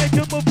 The is to make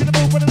you move in the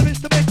movement. The is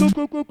to make you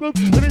go, go, go.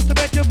 The is to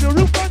make you feel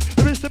real fine.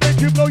 The is to make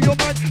you blow your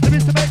mind. The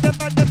is to make them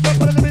man them jump.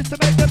 The is to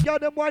make them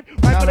get them wide.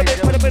 I'm gonna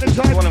make a bit of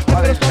time. I'm gonna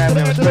stop to the end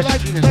of the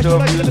light. Let's go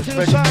back to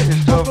the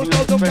side. Don't go,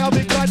 don't now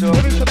be glad. The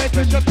is to make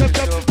you jump, jump,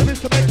 jump. The is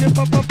to make you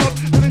bump, bump, bump.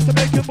 The is to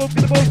make you move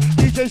in the move.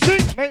 DJ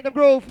Zinc, make them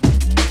groove.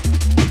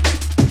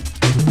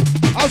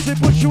 As we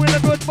put you in a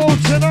good mood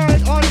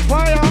tonight, on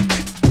fire.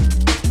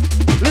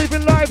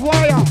 Living live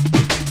wire.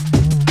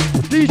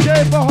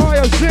 DJ for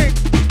hire, Zinc.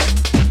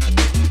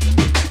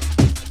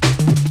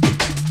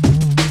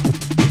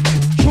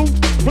 True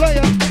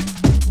player.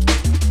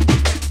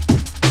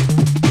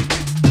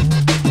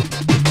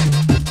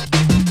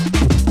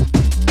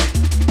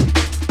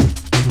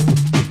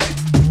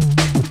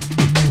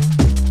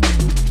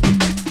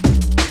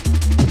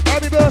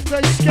 Happy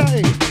birthday,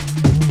 Scotty.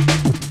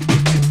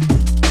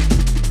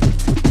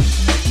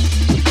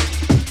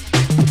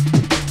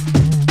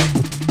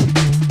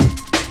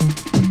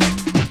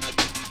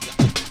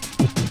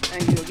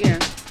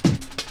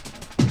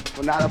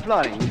 Not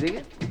applauding, you dig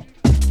it?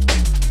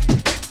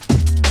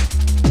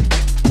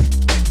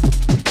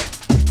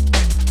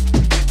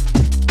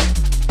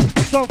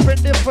 Something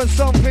different,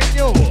 something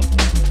new.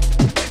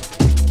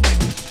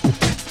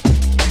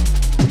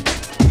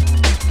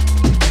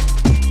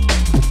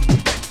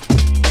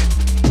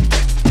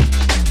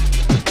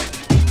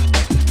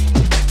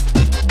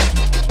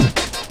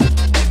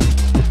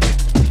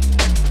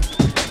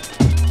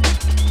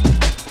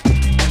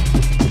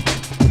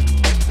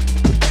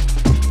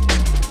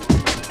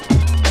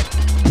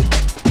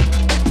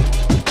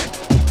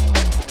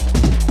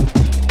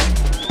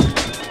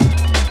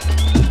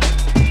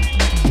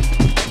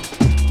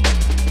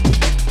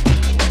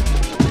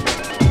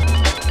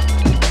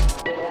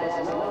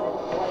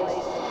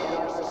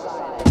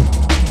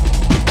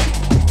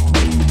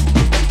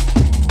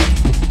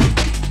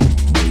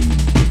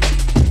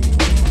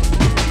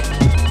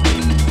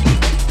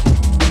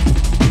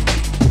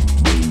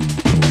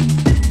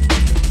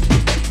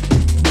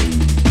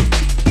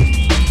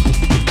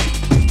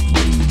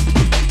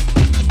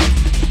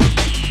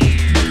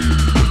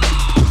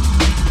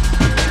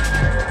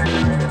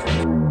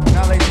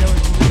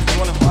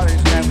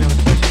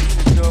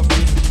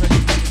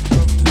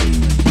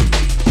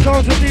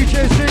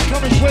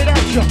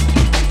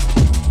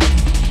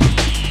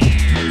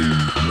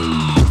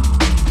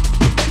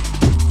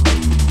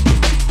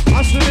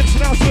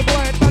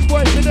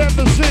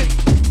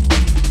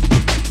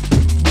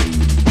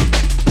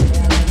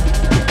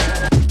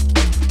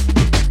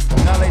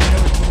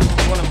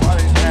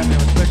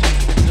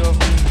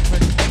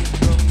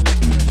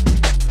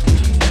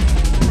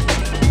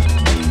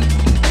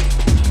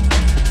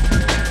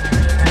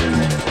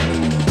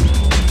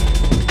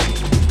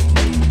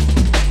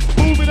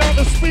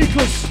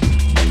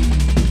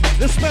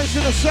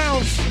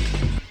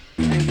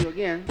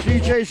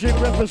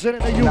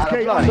 Representing the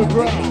UK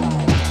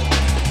underground.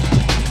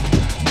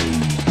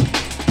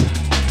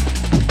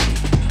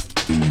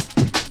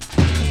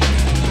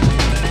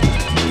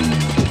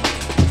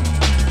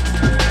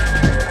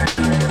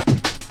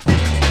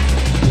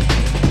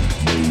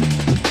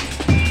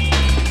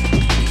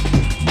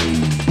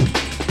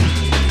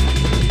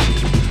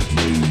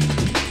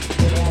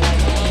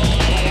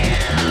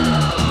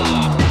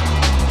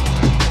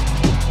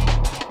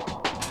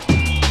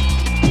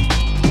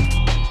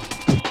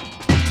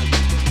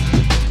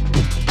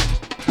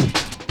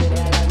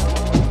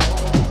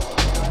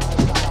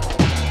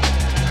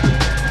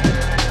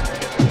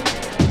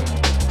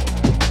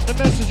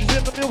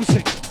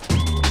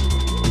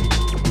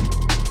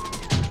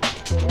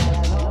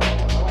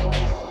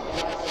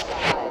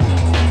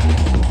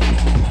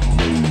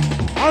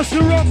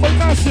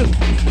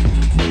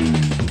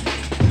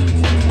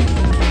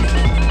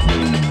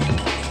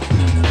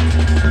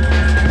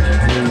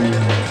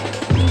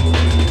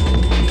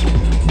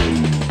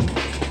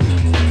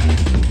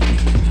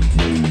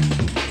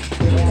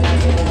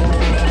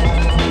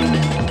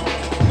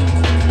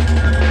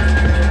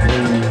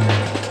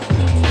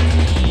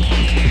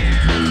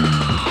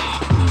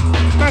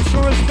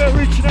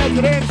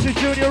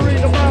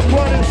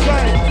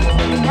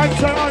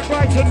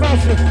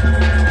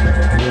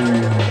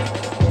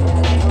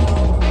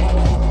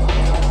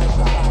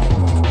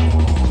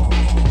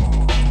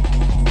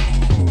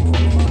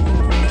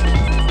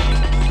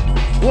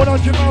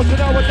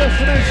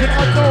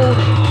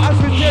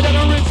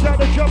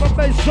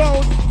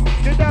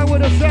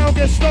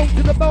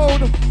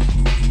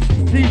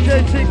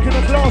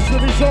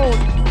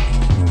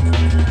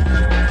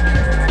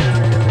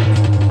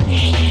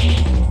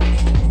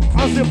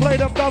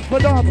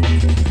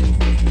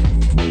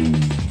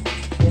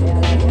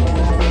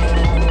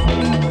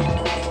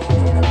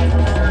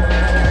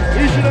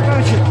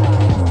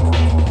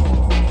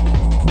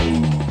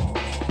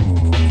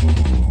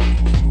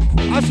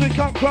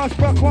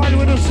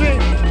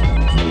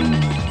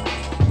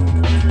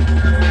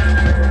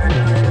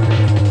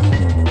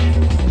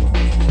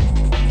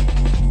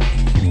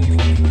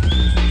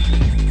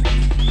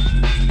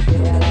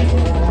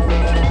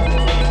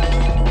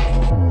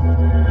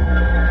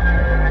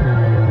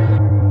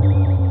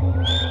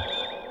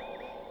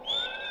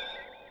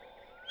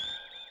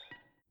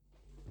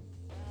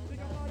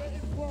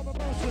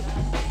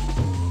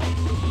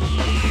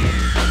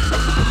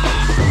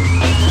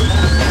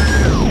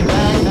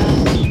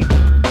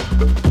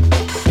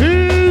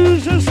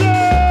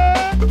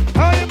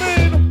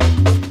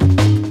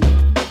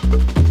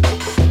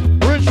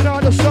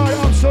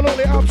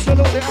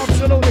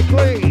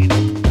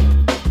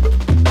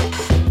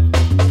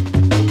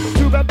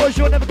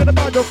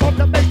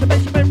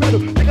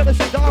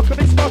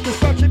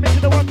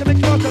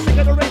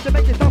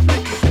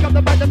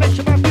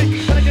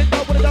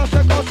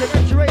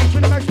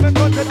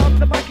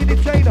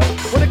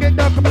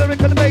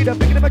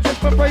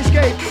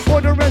 escape.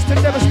 More than rest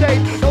and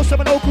devastate. No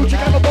seven vocal, check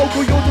out the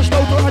vocal, you're just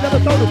local, I never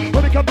told them.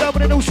 When we come down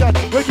with a new sound,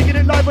 we're kicking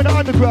it live with the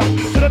underground.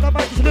 So that I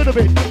might just a little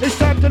bit. It's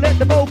time to let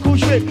the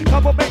vocals rip.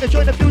 Come on, make the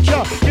joint the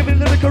future. Giving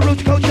lyrical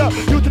roots culture.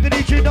 You to the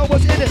DJ, know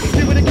what's in it.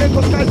 Even the game,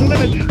 cause sky's the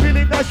limit.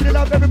 Feeling nice and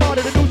love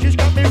everybody. The news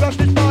got me rush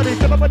this party.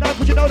 Come up and down,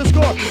 cause you know the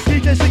score.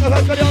 DJ Zinc,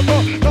 I've got the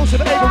encore. No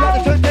seven able, run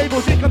the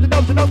turntables. In come the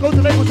knobs and I'll go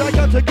to labels. I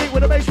got to get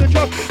with a bass and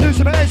drum. Do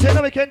some hands, here,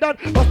 now we can done.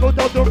 Must go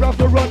down the rough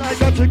to run. I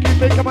got to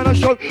keep it coming on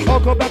show. I'll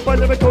go back by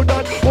lyrical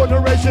done. Born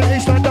racing,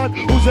 East London.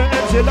 Who's the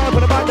MC live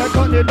with a man that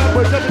can't hit that?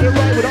 We're jumping it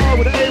right with an R,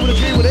 with an A, with a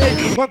G, with an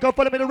A. One can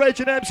follow me the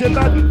raging MC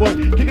man. Boy,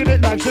 kicking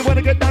it like so when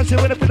I get dancing,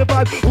 when I feel the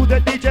vibe. Who's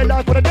that DJ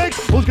live for the next?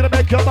 Who's gonna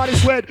make your body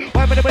sweat? Wait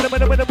a minute,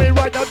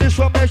 right now this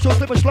one, man, so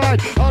slip and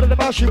slide. Out of the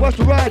mouth, she wants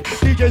to ride.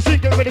 DJ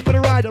Zinc, get ready for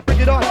the ride. Bring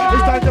it on.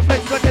 It's time to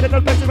flex, like getting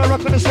on flex, I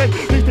rock on the set.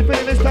 Please be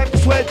feeling it's time to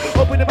sweat.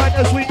 Open the mind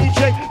as we eat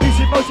shake. This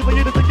is motion for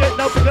you to forget.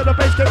 Now forget the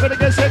bass, get ready,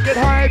 get set, get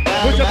high.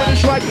 We're jumping the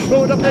strike.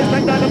 Roll the place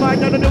like dynamite,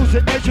 now the news.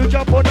 It makes you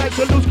jump all night,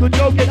 so lose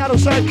control, get out of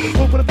sight.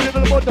 Move for the feeling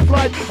of the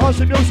butterfly.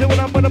 Awesome music when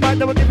I'm on the mic,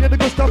 never give you the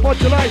good stuff on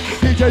July.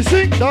 DJ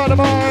Zinc,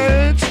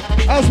 dynamite.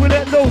 As we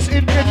let loose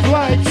in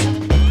mid-flight.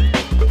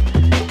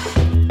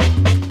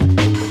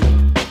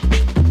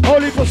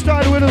 Only for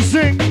style with a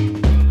Zinc.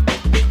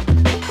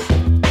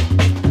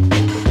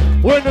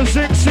 When the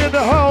Zinc's in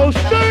the house,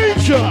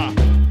 danger!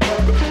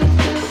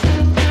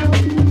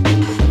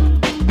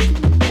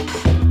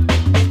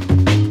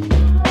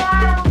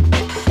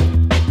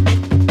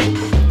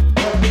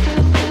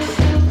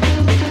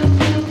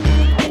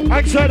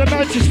 Outside of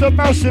Manchester,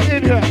 massive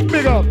in here,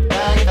 big up.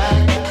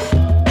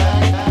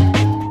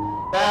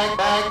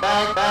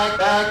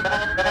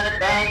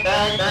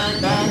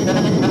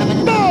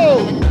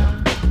 No!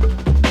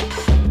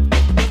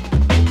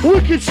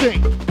 Wicked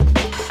Sing.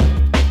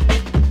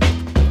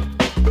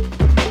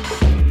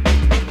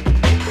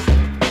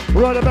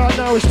 Right about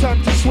now it's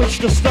time to switch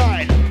the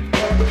style.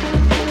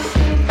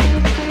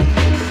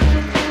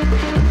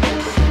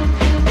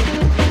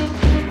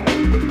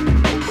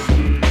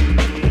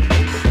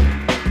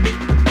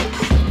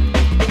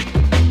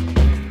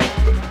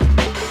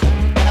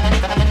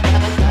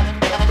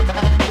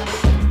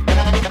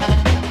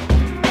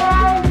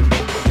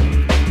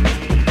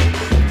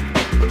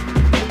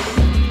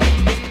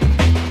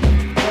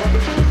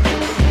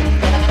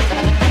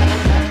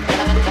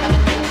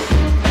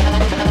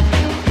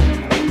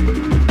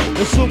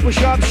 Super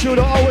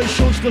sharpshooter always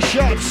shoots the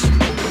shots.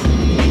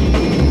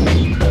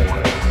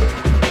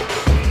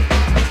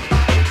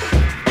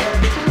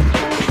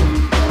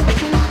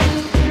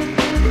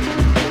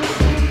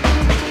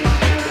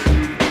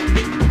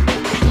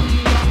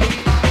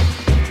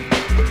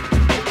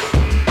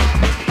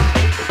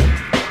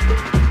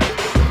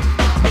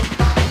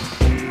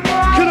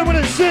 Kill him with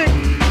a Zinc.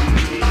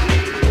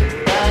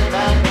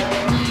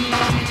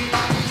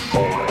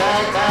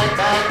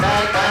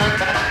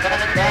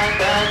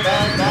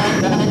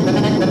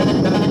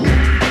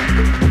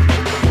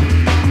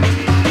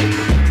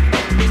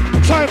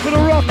 Time for the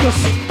rockers.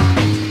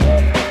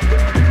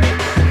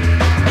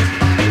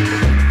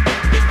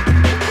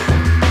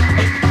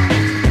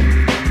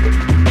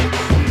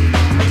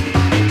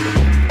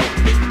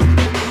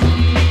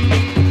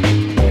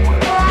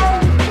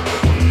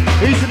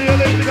 Easily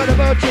Olympic on the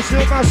virtual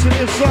still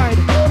massive inside.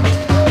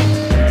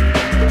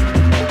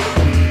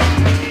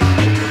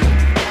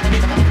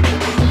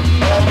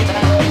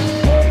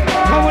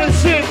 Come on and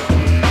sing.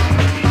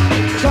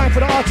 Time for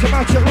the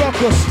automatic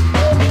rockers.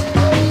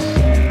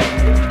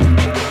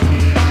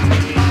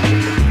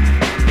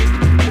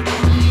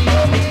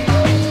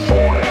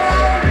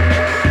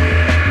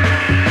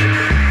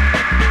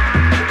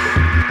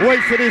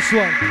 Wait for this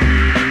one.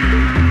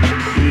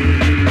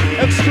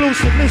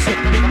 Exclusive, listen.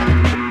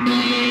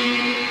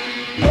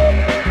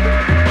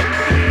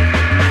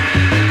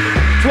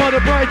 For the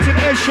Brighton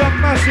Airshot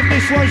massive,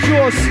 this one's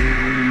yours.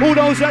 All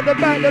those at the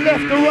back, the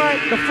left, the right,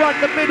 the front,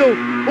 the middle.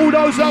 All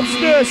those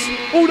upstairs,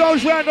 all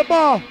those round the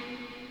bar.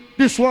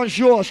 This one's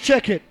yours,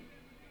 check it.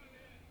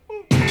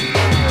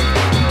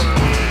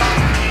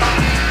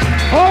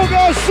 All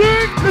guys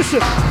sing,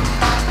 listen.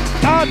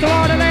 Time to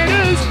all the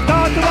ladies,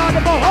 time to all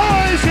the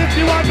boys. If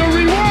you want to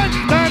rewind,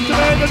 time to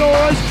make the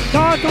noise.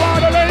 Time to all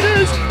the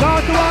ladies,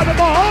 time to all the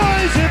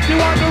boys. If you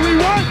want to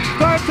rewind,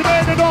 time to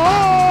make the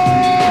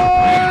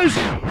noise.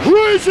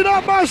 Raise it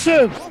up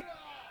massive.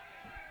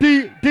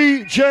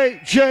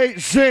 DJ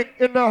Zinc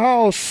in the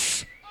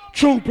house.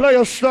 True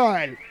player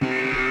style.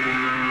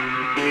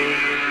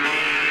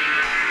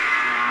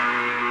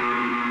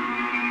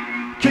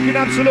 Kicking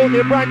absolutely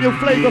a brand new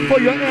flavor for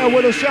your ear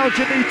with the sounds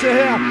you need to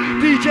hear.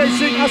 DJ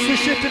Zinc has to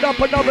shift it up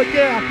another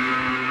gear.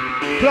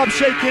 Club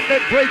shaking,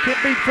 neck breaking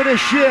beat for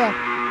this year.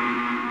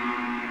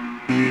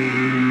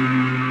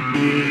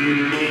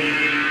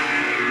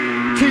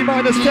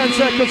 T-minus 10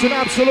 seconds and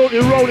absolutely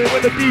rolling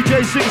when the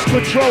DJ Zinc's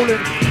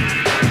controlling.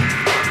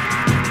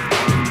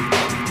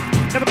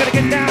 Never gonna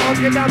get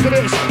down to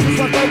this. This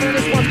one's over and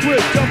this one's quick.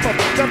 Jump up,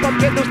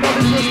 get those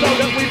knowledge to the style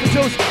that we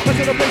produce. Let's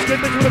hit the bass,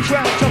 get into the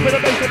track. Jump in the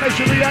bass, that makes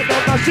you react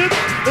on massive.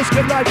 Let's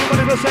get live, you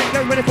 100%,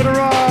 get ready for the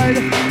ride.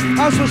 slide.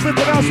 As we slip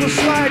and as we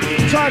slide.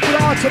 Time for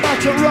the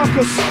automatic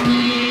rockers.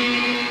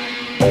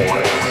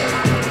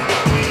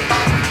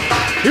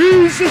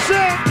 Easy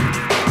set.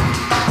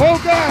 Oh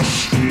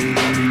gosh.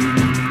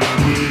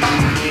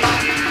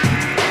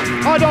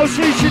 I don't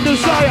reaching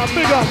desire.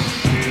 Big up.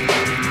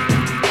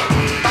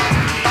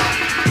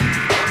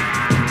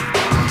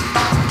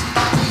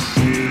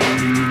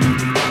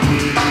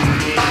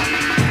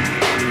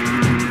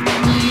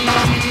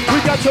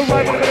 To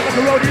rhyme with a bit like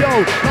a rodeo.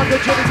 London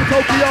journey to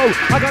Tokyo.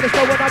 I got the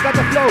flow and I got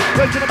the flow.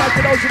 Raging the mic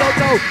for those who don't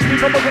know. Keep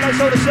on moving, I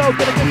show the show.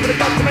 Gonna get for the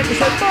gun to make me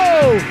say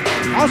no.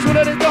 I should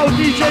let it go.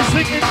 DJ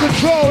Zinc in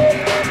control.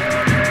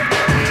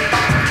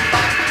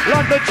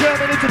 London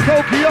journey to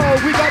Tokyo.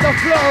 We got the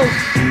flow.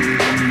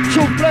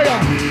 True player.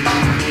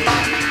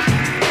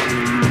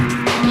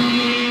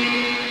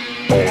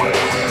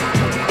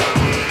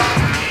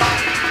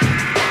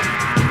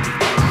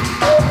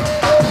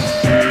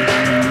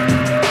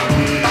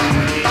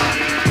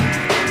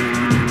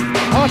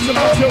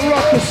 Automatic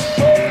rockers.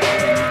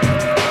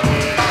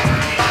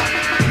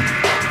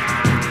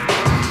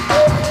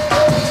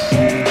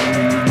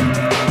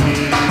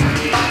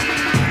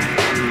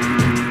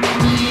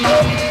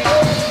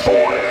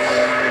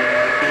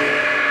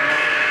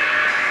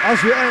 As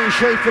we aim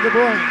straight for the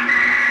brain.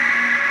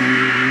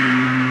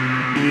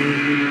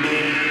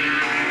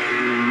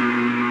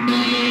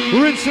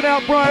 Rinsing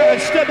out Brighton,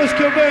 Steppers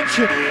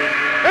Convention.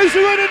 Is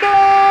there any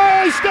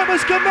noise?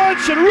 Steppers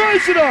Convention,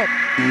 raise it up.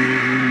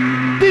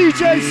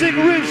 DJ Zinc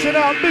rinsing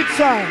out big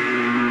time.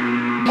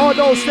 Oh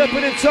no,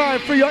 stepping in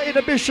time for your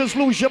inhibitions,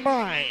 lose your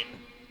mind.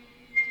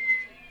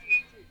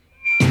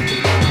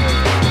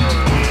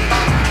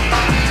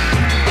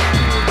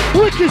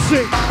 Wicked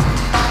Zinc.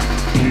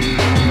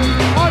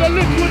 Oh, the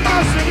liquid,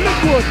 massive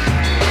liquid.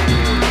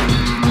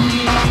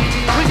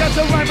 We got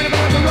the rhyme in the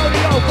middle of the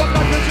rodeo. Fuck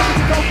like the chicken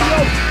to Tokyo.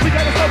 We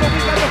got the flow, but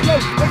we got the flow.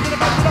 Wait to the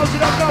back to those who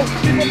don't know.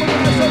 People moving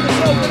the soul to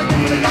soul. Gonna get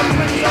to the guy who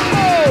makes us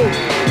know.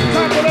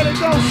 Time to let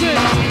it go, Zinc.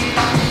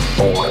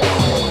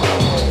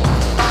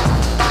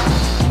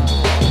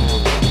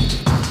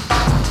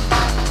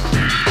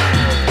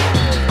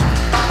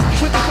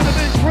 Shooting for the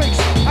big freaks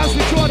as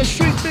we try the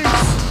street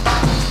beats.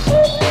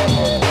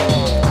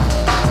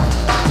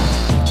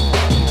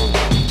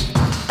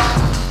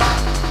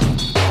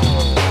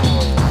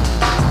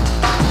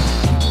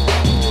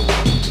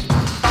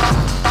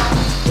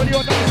 When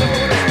you're not the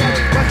same,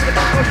 back to the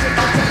back, go straight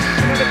to the top.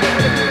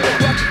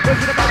 Go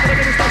to the back, go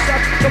to the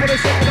stop. Double the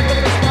shot, double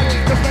the spot.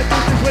 Just like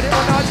this is ready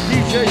or not.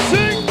 DJ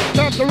Zinc,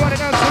 time to run it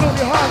and salute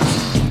your hearts.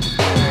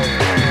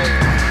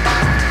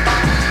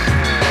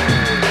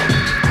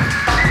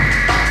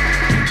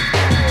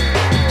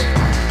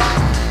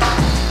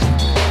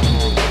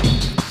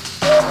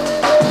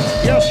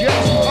 Yes,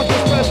 I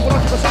just press 100%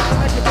 to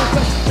make it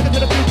fresh. Into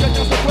the future,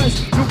 just a quest.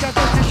 You can't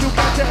touch this, you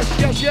can't test.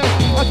 Yes,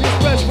 I just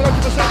press 100%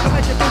 to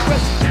make it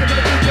fresh. Into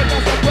the future,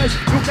 just a quest.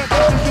 You can't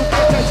touch this, you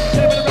can't test.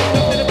 Live in the rest,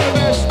 live in the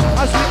rest.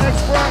 As we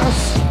express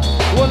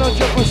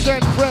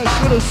 100% fresh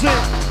with a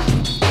Zinc.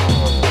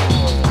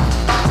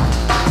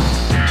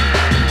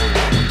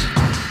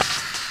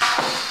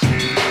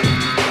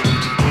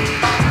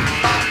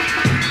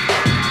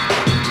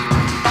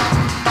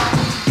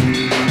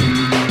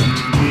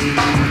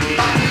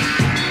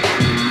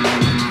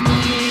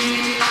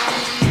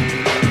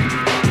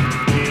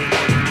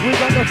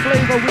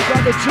 Flavor, we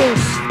got the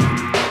juice.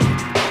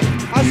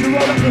 As we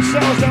roll up the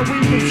sounds that we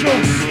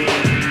produce.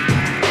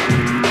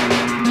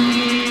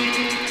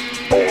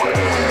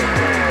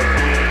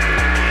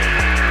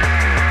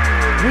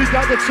 We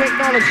got the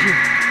technology.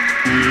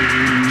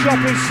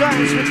 Dropping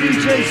sounds with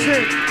DJ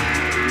Zinc.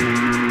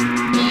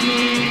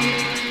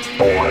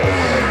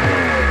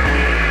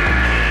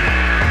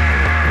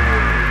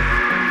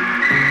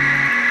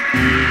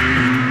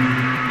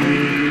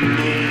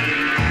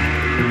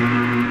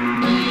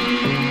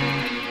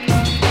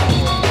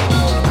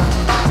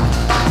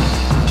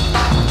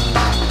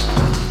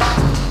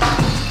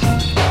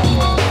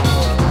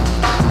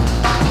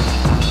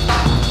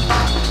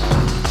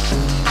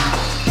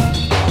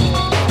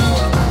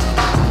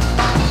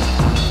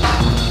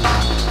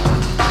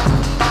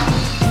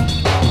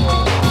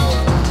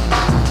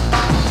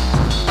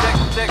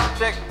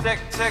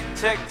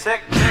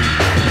 Tick.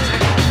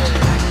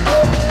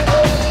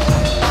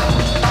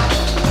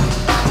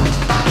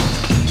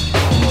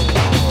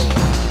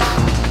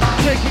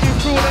 Taking you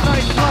through the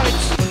night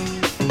flights.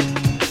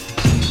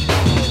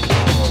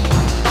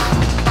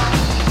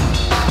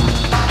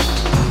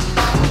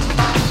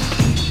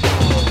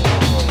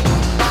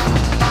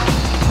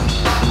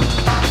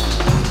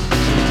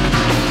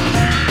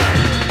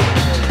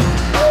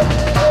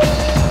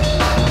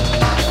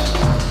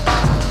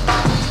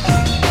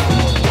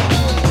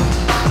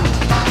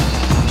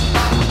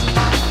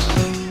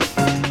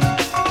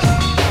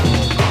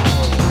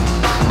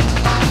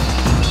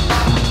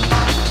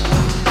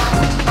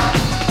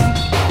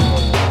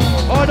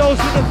 Those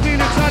with the feeling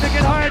trying to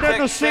get higher than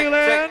the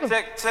ceiling.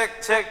 Tick.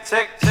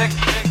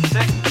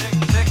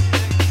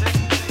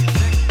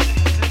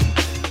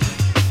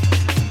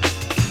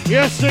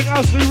 Yes, sing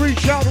as we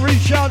reach out,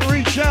 reach out,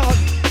 reach out.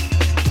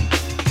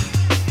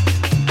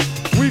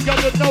 We've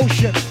got the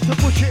notion to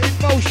put you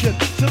in motion,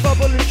 to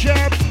bubble and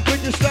jam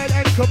with your style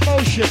and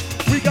commotion.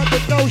 We got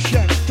the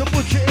notion to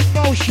put you in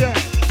motion,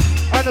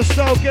 and the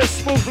style gets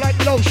smooth like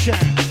lotion.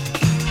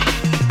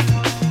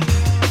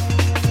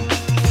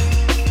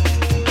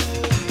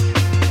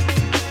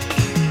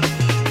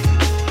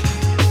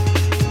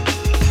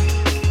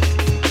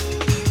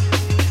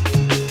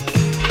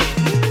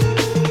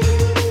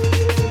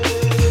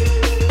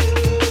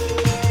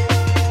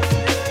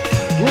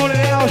 Rolling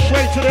it out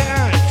straight to the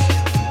ends.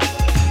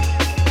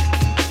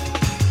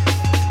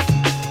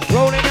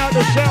 Rolling out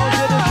the sounds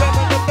of the drum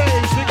and the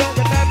bass. We got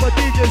the number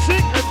DJ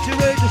Zinc, MC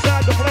Rage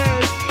inside the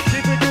place.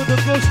 Keep we do the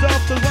good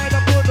stuff to wind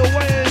up on the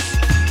waist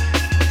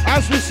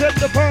as we set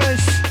the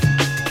pace.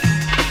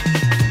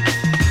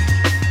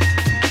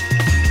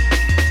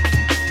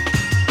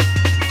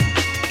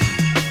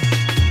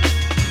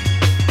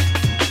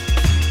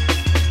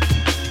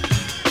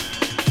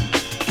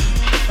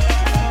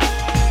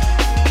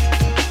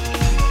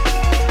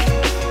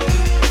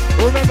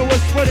 Remember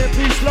we're spreading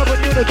peace, love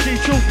and unity,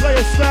 true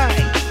player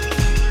style.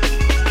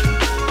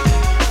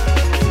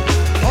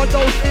 All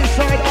those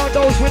inside, all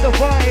those with the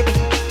vibe.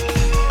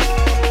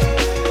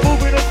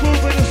 Moving and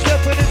grooving and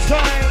stepping in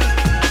time.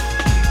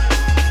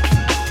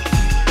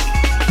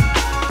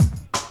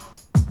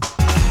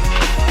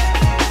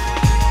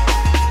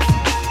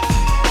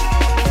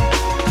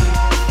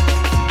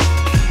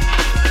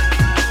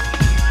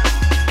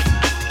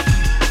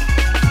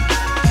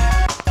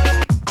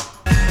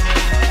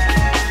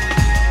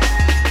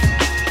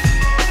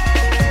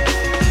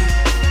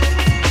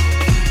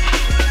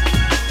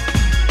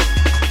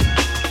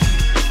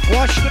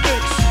 Watch the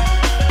mix.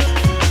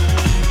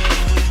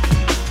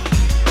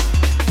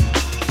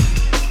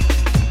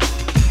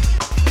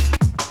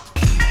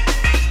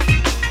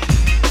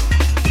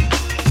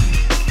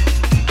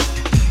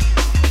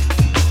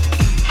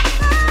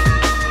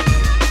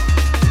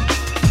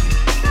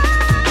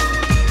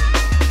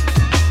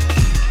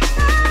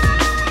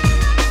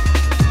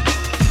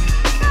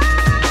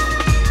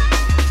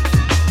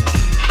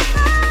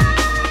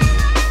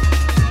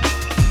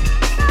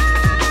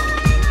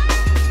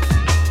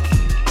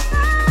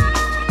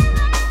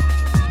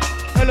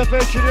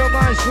 Elevation your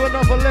minds to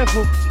another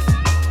level.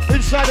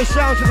 Inside the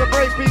sounds of the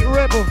breakbeat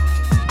rebel.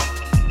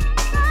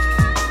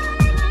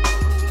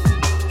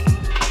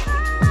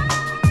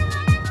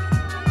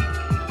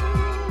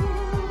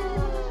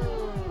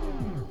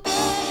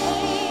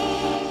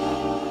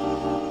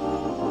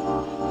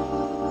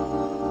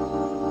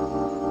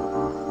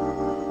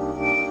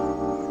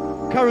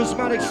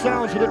 Charismatic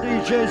sounds of the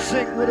DJ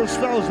Zinc with the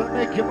styles that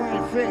make your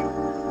mind think.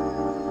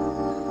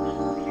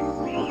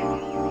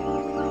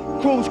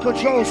 Cruise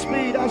control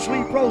speed as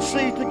we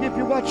proceed to give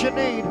you what you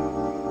need.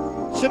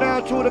 Sit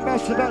down to the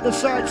massive at the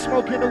side,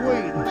 smoking the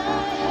weed.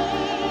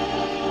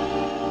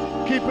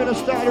 Keeping the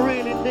style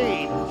real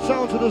indeed.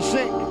 Sounds of the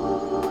Zinc.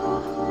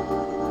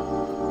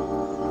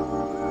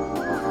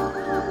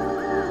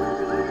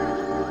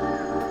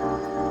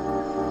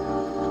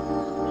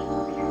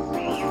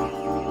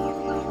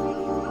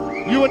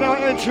 You are now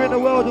entering the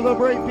world of the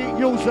breakbeat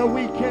user,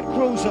 weekend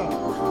cruiser.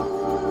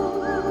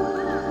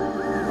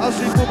 As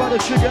we move out the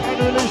trigger and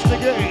release the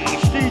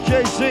gauge,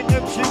 DJ Zinc,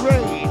 MC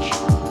Rage.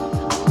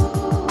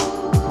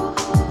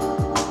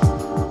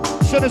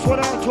 Send this one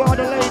out to all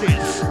the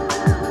ladies.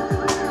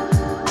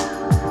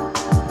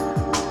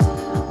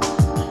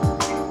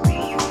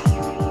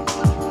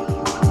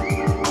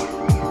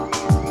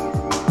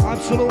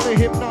 Absolutely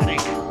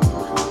hypnotic.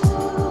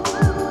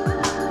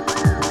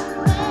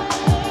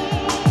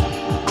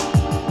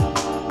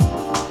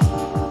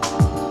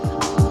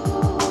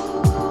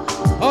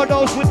 All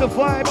those with the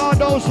vibe, all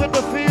those with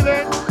the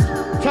feeling.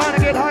 Trying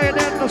to get higher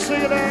than the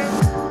ceiling.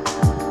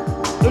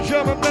 The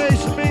drum and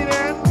bass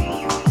meeting.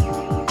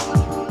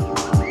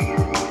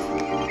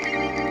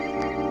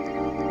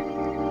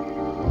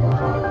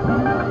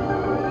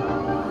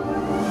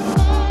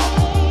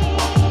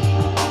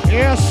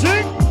 Yeah,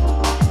 sing.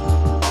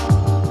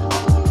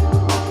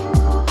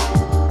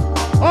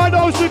 All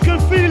those who can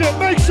feel it,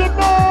 make some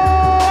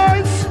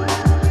noise.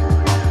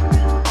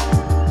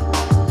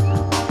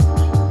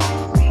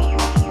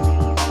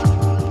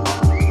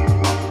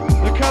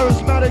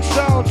 Charismatic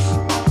sounds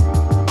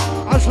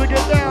as we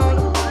get down.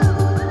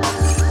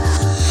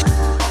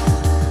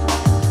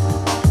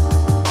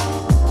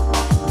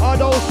 All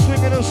those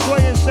swinging and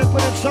swaying,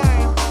 stepping in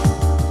time.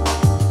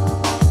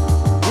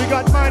 We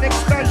got mind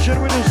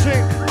expansion with the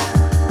Zinc.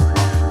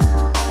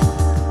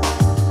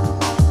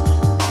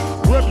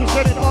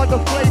 Representing all the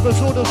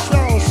flavors, all the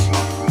styles.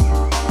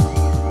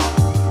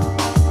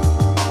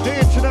 The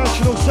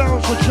international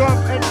sounds for drum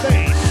and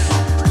bass.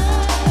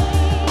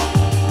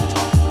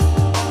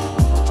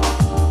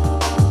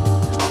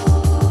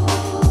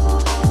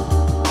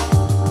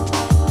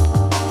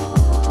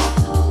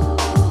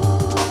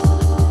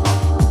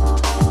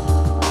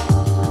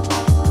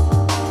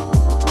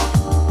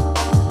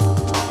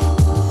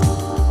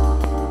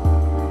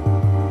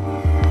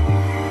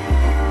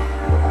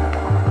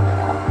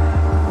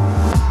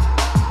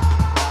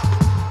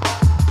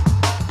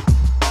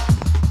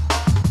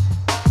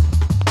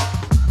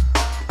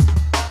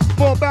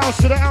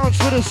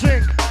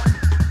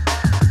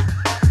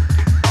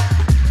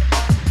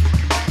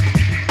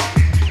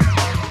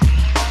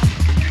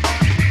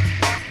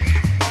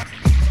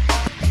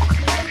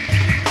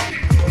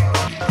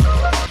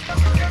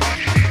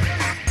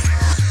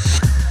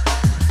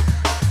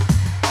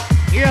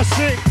 Yes,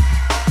 Zinc.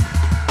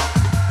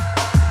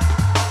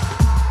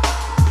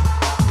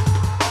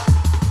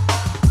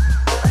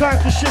 Time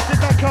to shift it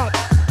back up.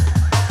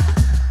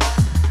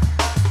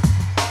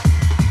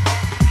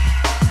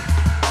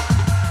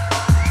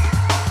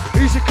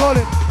 Easy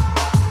calling.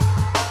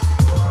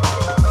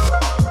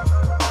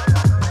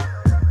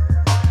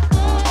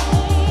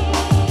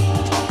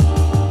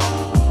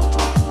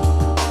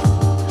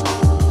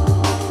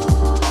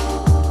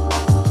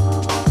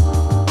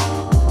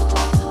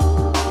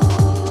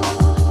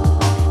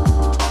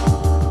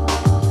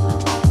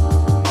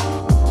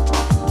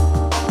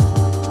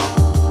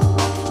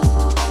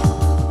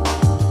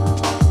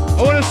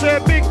 Say a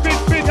big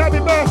happy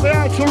birthday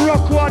out to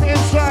Rock One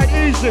inside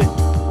Easy.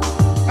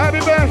 Happy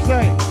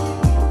birthday.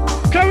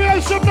 Can we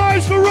have some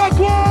noise for Rock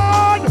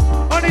One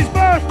on his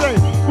birthday?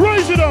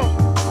 Raise it up.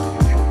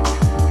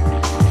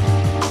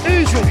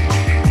 Easy.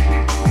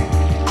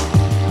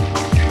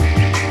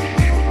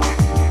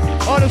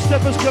 On the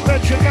Steppers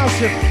Convention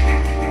Massive.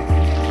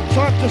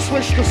 Time to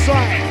switch the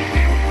side.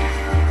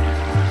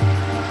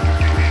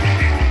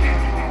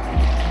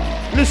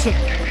 Listen.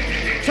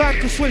 Time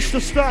to switch the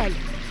style.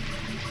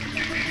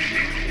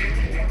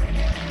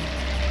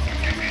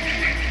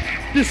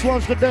 This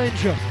one's the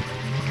danger.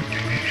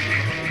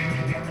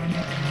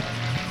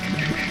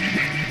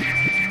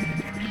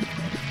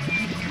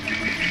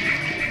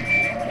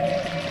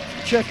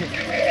 Check it.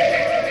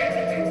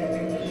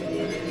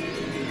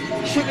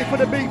 Shooting for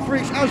the big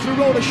freaks as we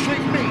roll the street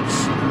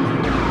beats.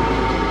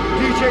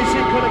 DJ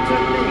Zinc on the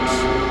techniques.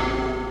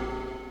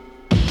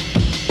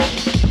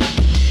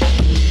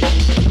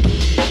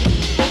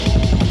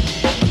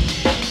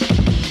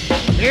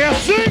 Yeah,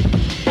 Zinc!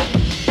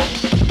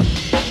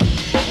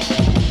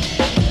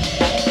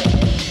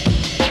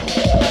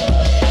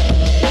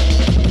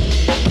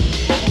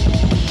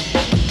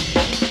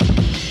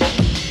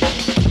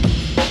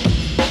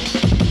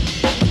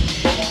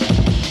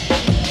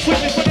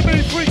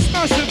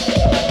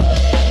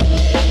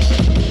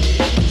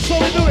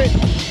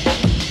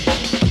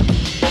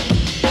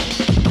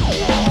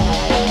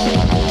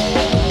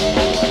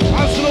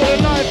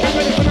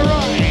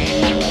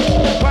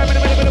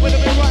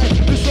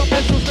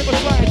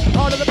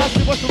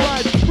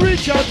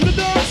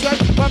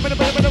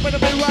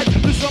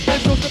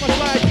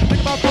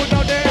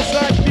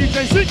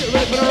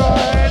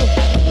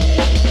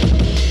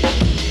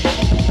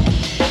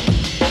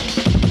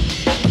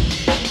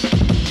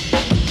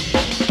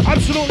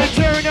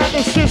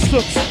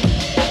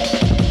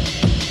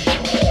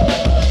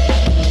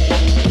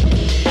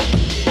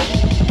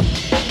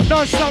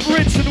 Non-stop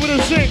rinsing with a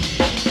Zinc.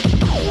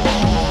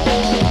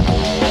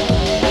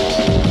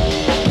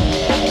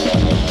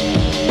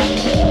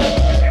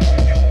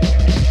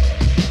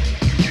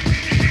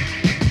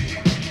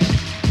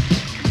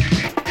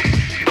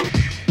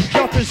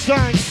 Dropping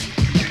signs.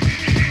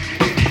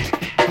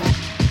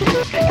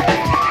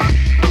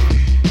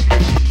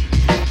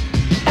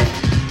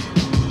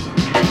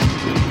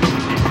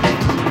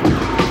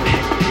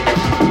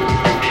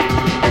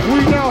 We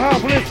now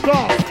have lift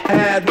off.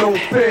 Have no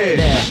fear.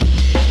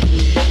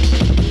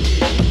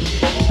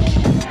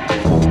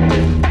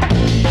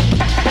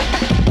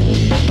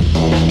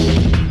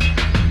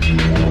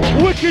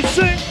 Wicked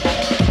Zinc.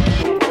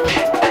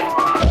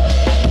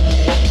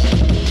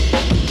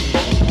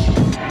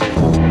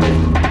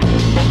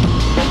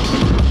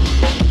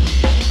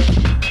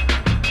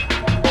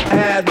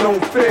 Have no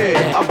fear,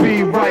 I'll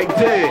be right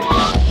there.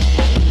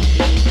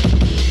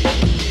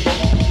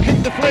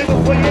 Keep the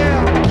flavor for you.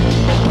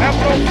 Have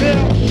no fear.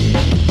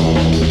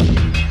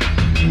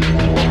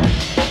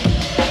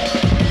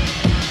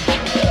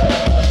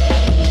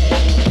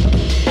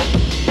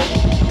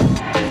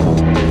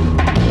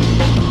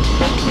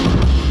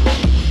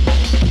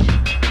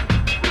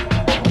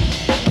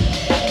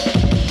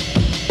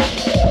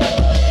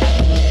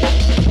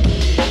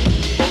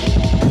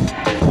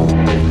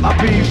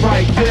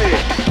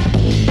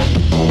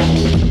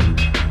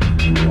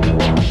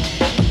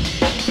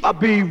 I'll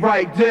be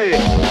right there.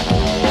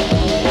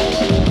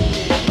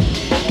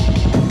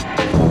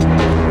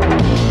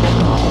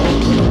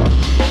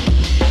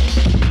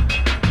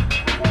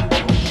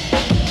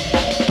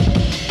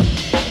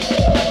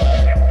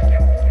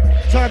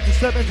 Time to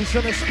step into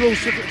some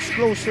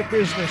exclusive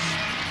business.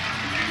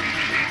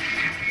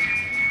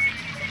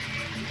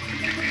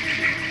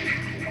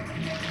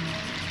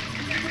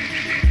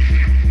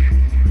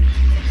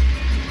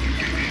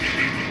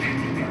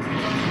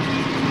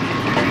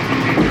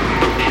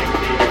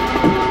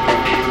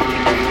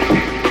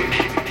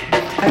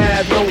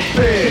 Have no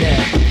fear.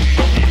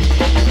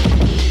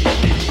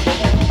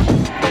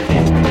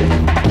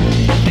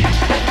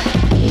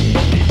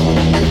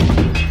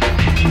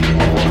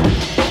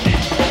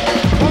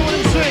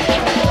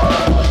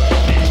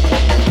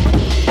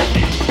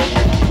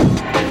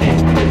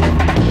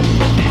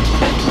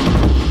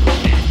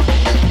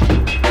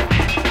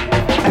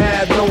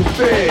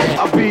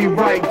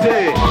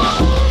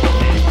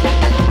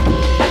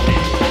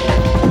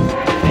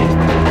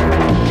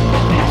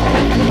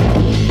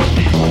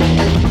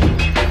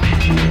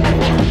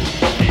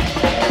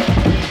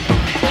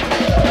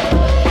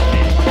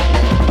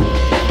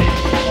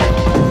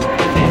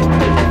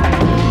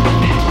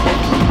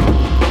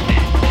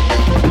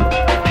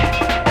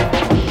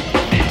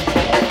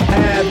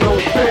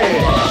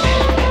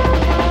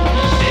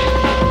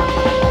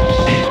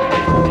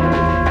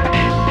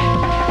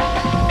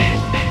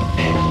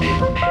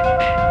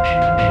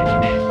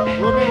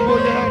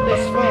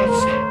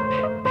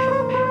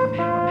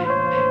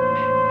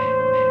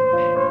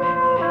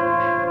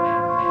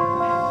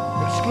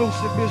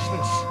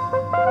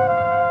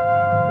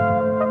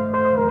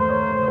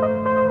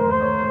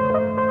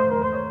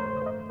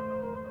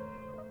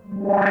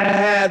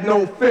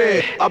 no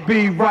fear. I'll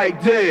be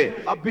right there.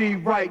 I'll be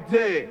right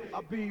there.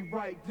 I'll be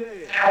right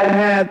there. I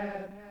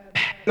have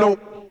no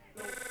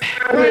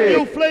Brand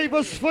new fear.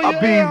 flavors for you.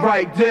 I'll be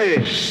right there.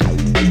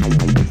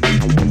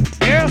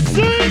 Yeah,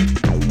 sing.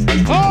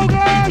 Oh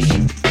gosh.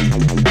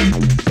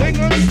 Sing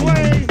and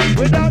sway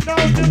without no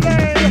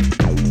delay.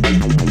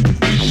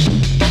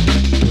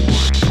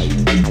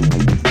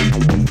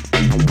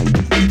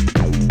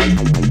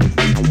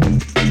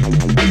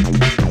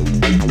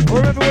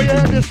 Remember where you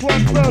heard this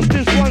one first.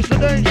 This one's the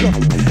danger.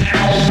 I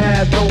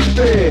have no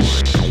fear.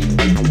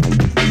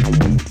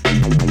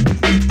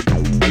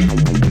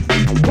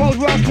 Cold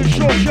rocking,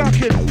 short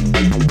shocking.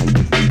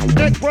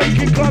 Neck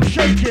breaking, club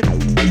shaking.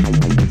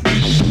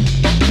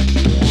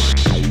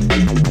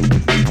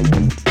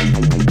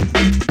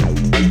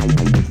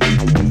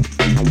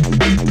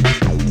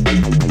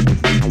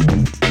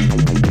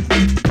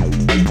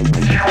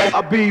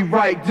 I'll be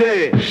right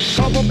there.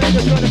 Come on, man,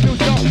 you're the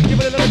future. Give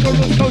it a little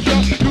rose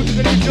culture. You can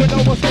believe you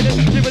know what's in it.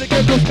 Give it a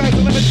give those guys a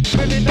limit.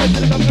 Really nice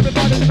and enough.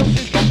 Everybody that knows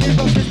this got me,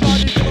 lost his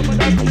body. Give him a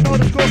knife, but you know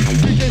the score.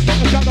 DJ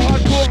Zinc got the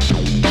hardcore.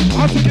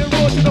 As we get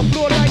roll to the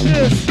floor like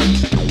this.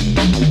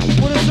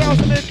 With the sounds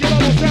to make it, all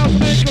the sounds to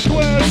make it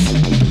twist.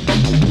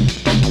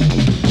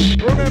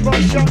 Remember,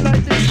 a shot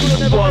like this could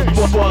have never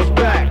missed. Buzz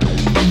back.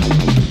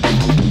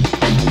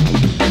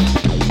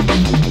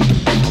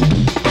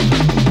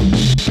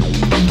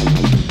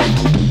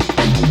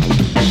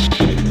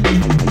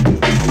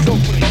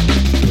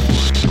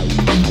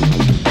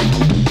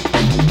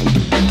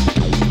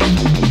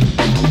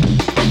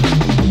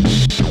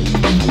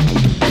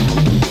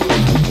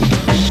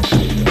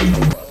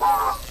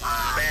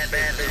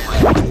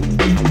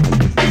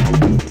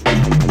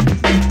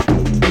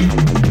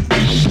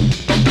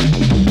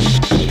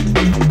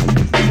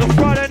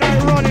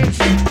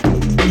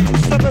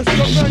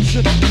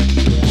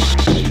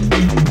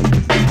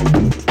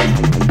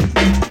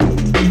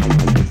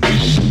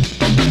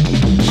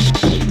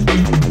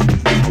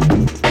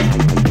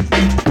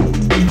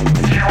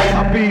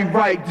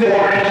 Right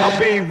there, I'll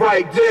be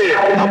right there,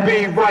 I'll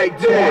be right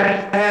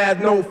there.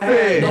 Have no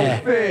fear, no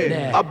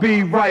fear. I'll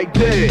be right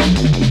there.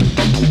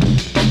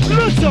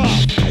 Lift up!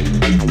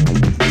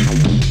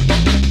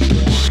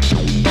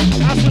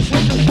 As we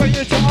switch straight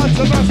into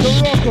Anta Master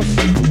Rockers.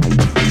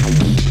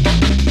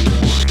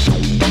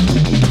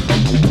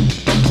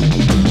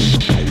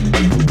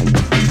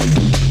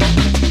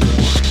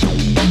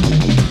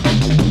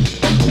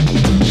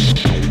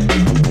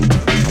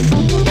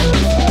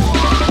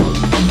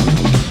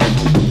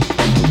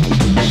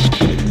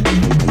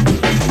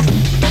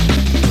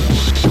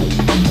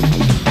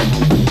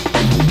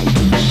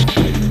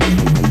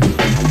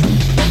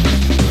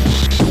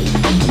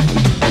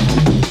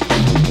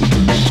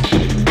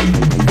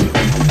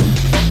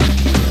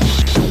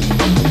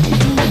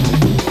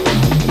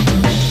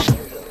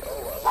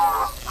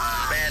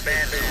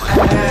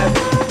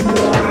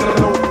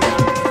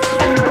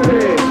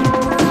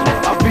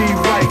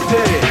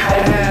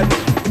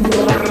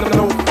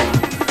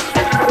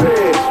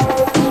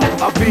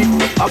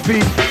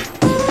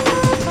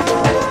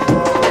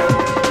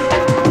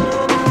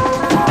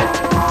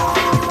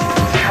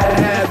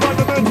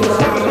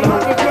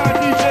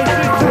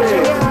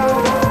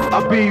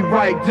 I'll be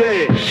right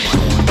there.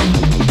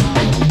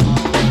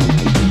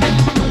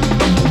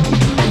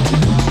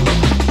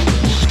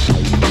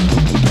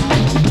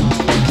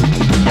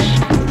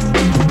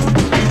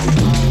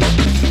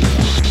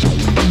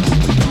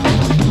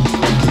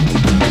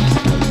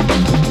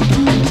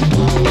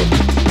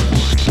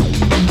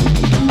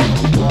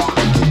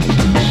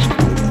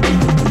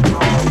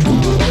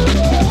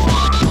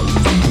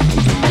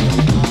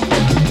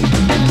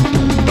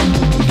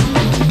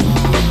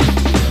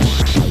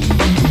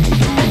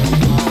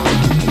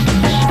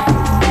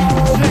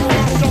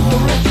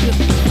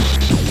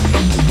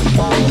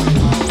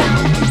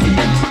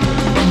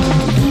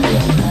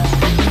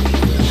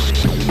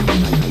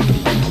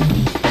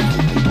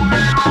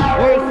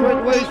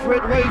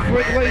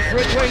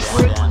 Wait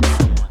for it.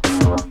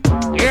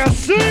 Yeah,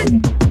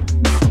 sing.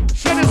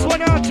 Send this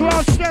one out to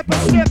our step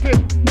and step it.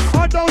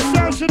 On those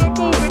sounds to the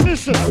movement,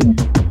 listen.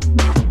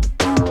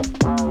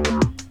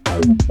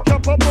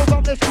 Jump up, move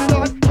up, let's get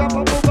on. Jump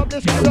up, move up,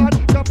 let's get on.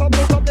 Jump up,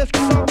 move up, let's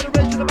get on. With the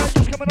rage of the match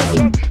is coming on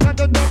strong. And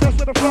don't know that's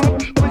where we're from.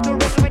 We do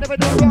right, we never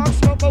do wrong.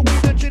 Smoke, but we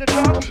didn't cheat a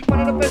job. One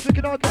of the best we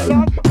can all get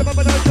along.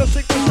 Remember that, just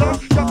sing the song.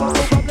 Jump up,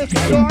 move up, let's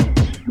get on.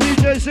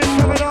 DJ Zinc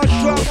coming on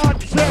strong on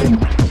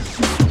Zinc.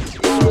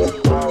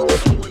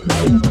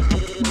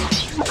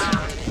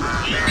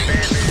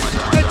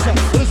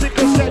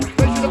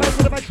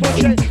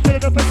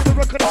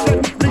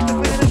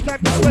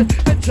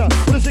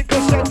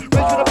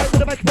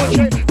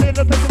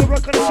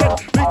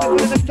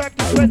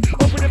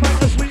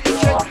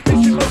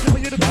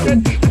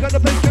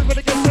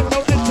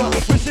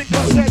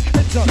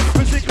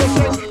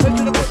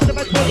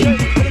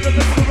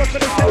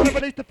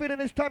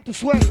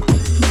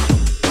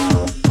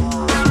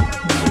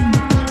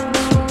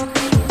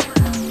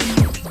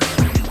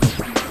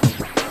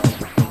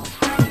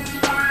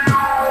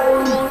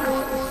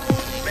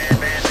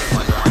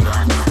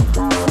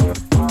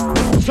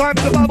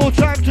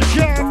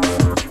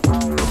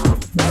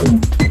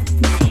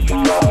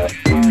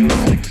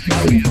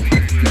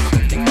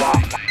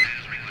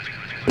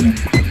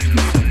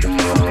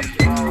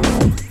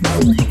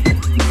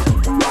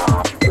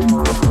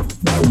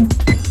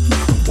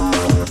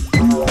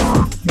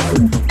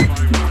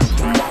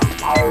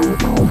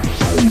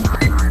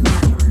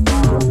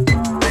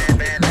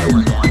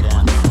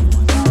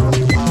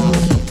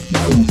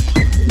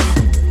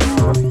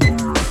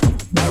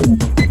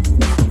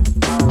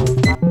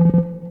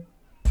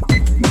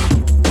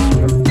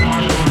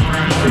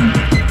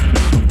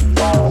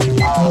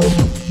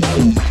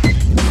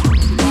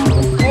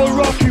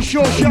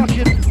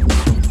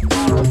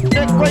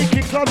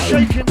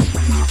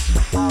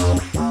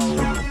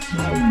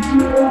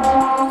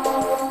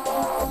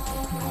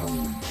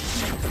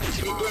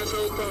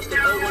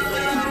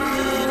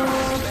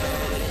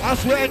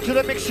 As we enter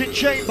the mixing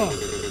chamber.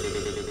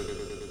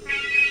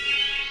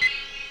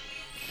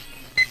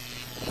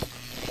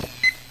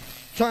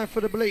 Time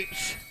for the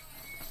bleeps.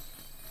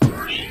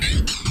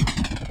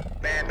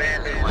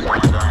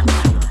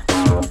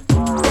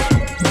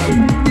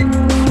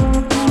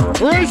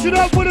 Raise it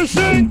up with a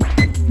Zinc.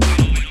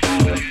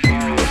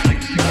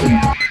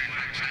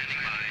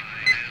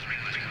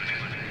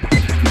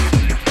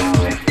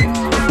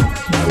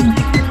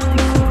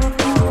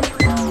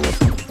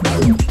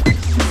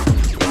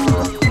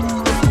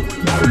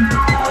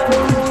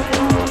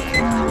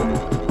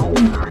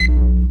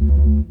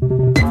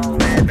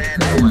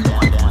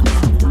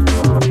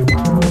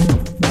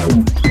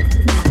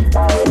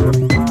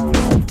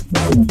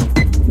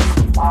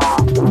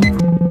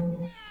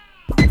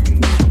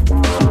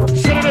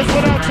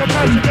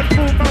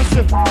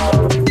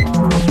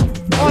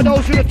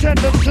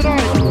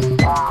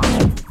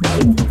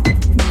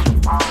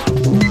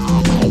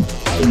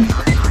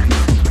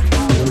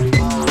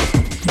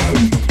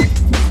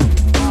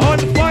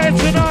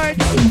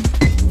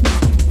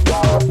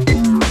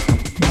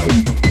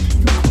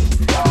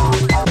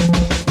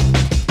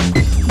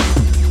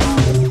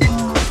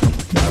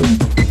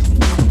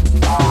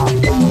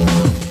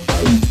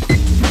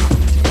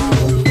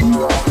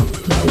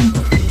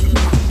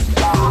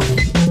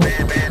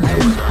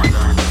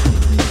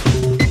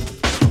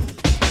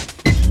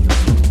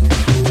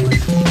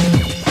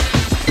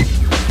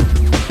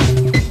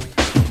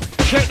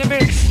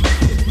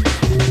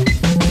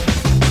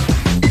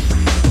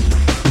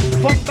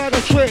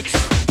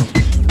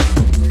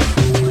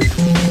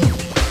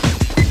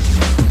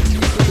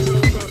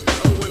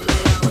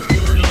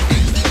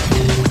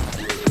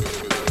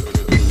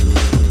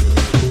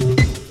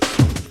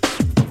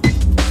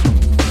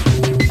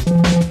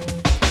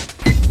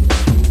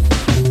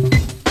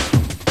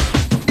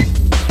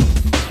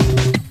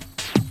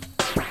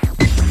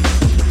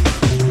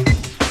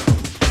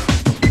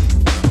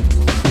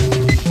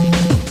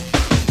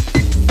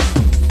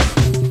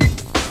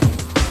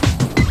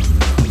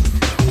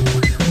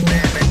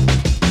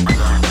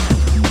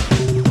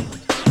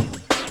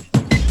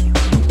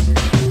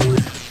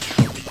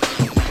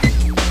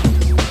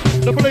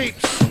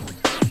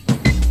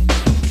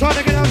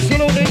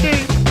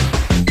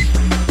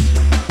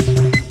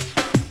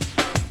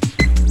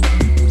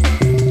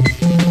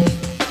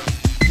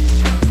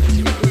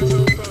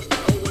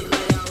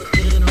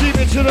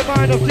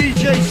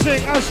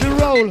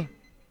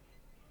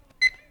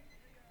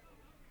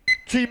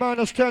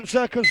 T-minus 10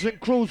 seconds in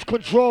cruise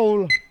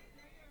control.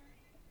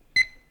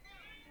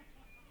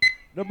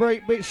 The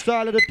breakbeat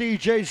style of the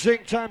DJ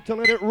Zinc, time to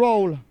let it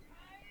roll.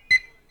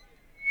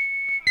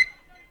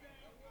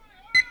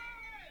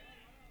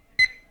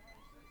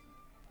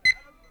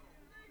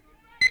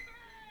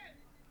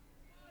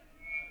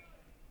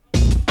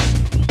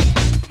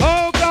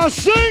 Oh God,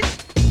 Zinc!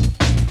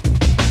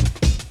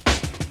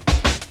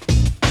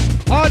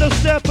 All the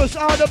steppers,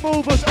 all the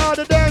movers, all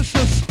the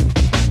dancers.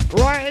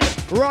 Ride.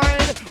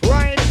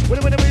 When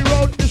we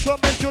roll, this one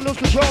makes you lose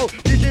control.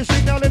 DJ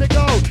Zinc, now let it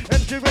go.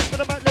 MC ready for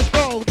the mat, let's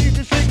go.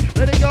 DJ Zinc,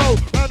 let it go.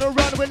 Round and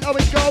round, we'll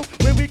always go.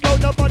 Where we go,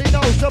 nobody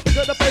knows. Up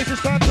into the bass,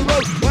 it's time to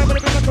roll. Why would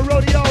it be like a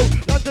rodeo?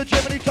 London,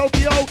 Germany,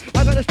 Tokyo.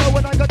 I got the snow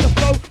and I got the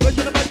flow. Where's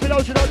the back below,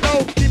 you don't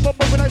know. Keep on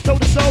moving, I soul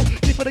to soul.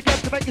 Keep for the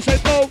gap to make you say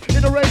go.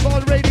 In the rave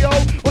on radio.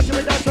 Watch how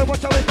it dance and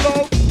watch how it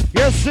flow.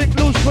 Yes, Zinc,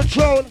 lose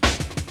control.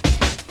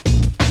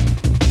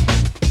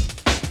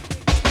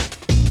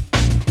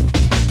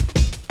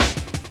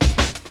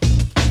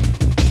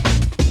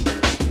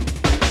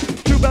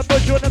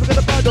 You're never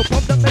gonna battle.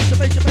 Pump that bass and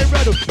make you may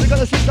rattle. We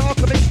gotta see the arc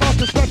and make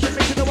faster. Scratch it,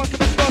 make you know I can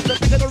make faster.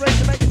 We gotta race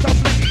and make it tough.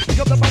 Pick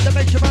up the band that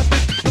makes you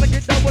massive. Gonna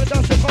get down with a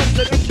dance and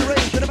concert. Empty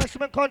range to the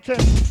maximum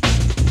content.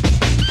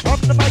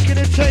 I'm the mic and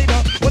entertainer.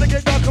 Wanna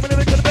get down, come in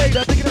and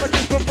invader. Thinking of a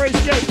kiss from Brace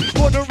Gate.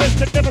 Born and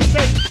rest and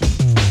devastate.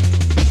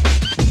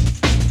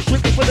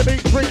 Strictly for the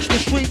beat, preach the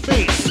sweet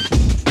beats.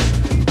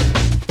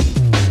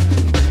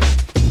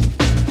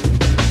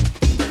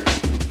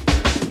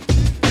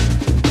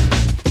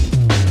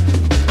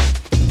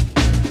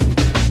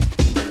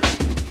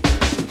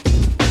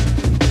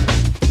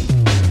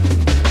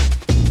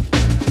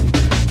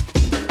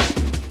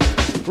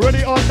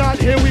 Ready or not,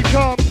 here we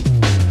come.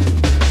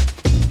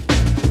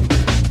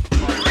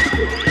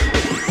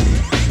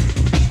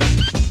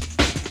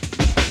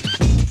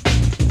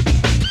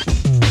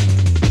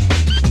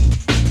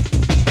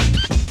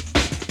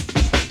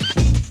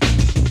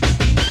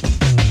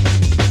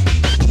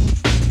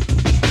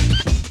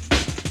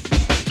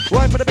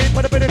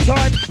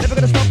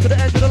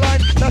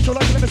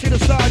 see the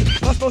sign.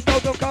 Must most know,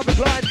 don't come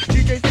inclined.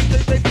 DJ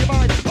Zinc, take your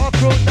mind.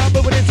 Off road, now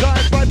moving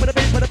inside. Right for the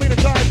beat, for the beat of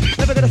time.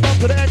 Never gonna stop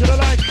to the end of the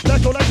line.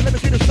 Let's go, let me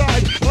see the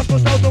side. Must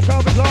most know, don't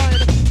come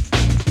inclined.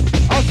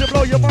 I'll still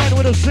blow your mind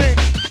with a Zinc.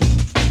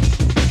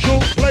 True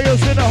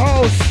players in the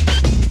house.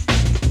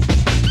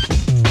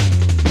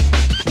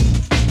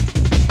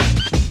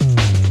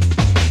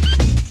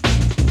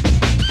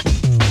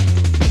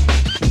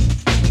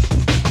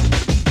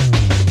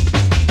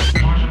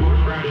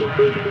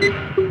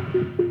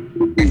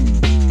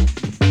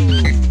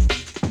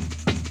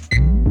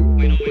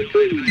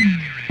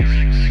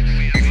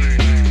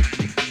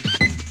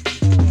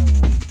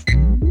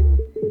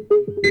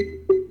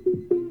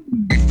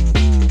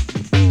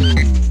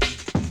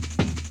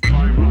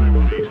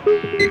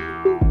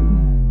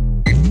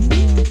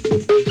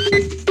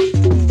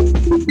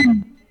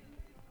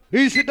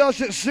 Easy does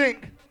it,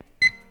 Zinc.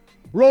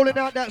 Rolling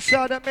out that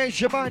sound that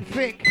makes your mind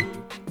think.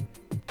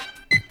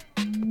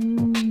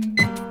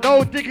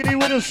 No diggity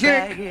with a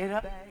Zinc.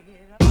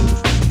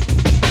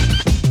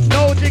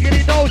 No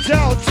diggity, no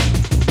doubt.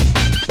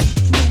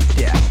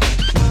 Yeah.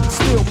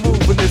 Still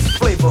moving this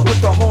flavor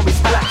with the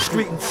homies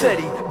Blackstreet and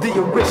Teddy, the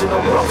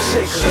original rough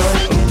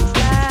shakers.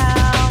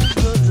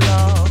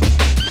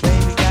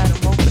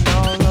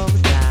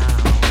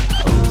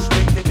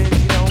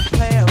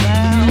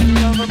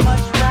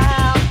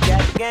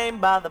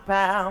 By the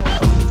pound,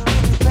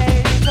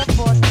 play the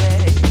forte.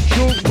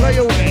 True play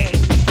away.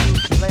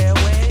 Play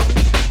away.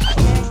 I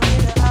can't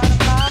get it out of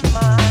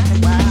my mind.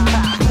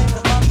 Wow. Think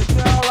about the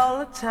girl all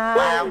the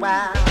time.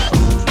 Wow.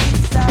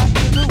 East side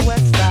to the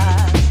west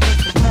side.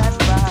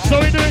 So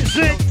we do it,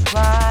 Zinc.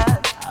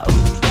 Got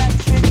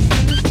tricks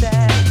in the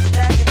stack.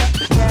 Stacking up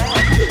the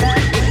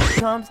cash.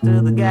 Comes to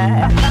the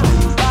gas.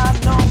 By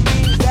no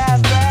means that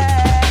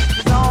bad.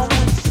 It's on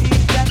when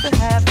she's got to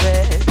have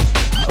it.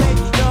 Baby,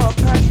 you're a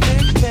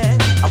perfect fit.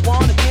 I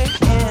wanna get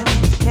in,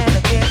 can I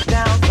get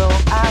down so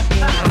I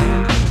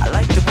can? I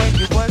like the way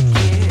you work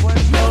it.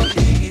 No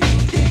diggity,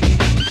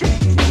 diggity,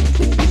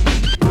 diggity.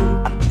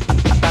 I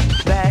got to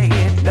bag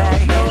it,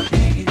 bag it. No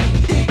diggity,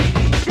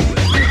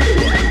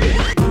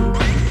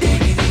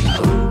 diggity,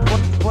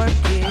 work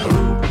it.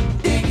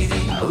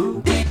 Diggity,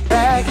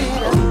 bag it.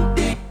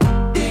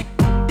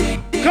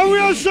 Can we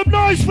have some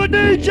noise for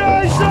DJ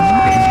Zinc?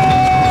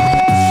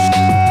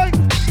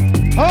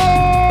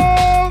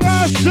 Oh, I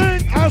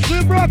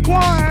sing rock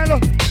while.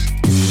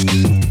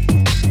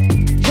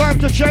 Time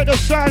to check the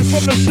sound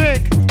from the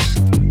Zinc.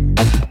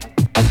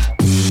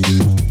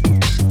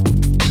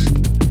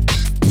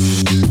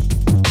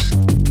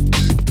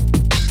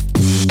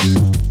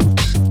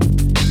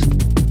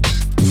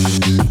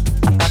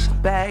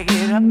 Bag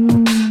it up.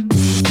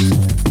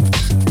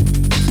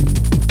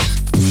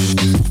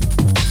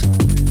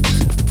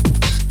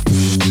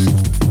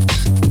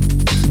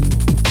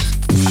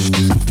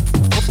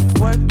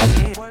 Work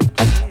it, work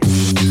it.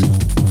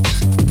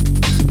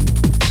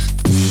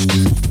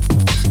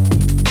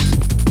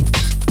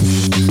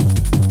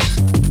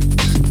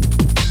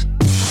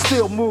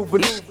 Still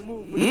moving.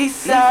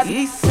 East side,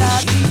 east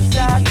side, east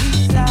side,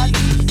 east side,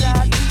 east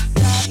side, east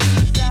side,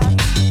 east side,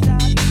 east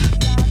side.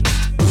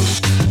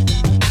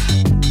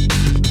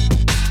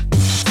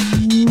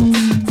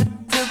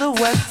 To the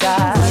west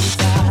side, west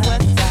side,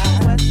 west side,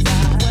 west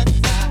side, west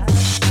side.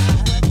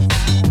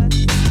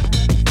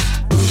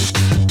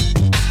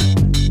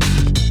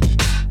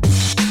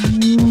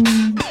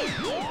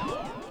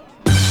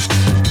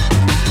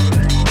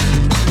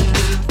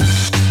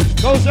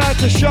 Goes out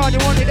to Sean, you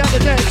want it down the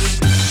next.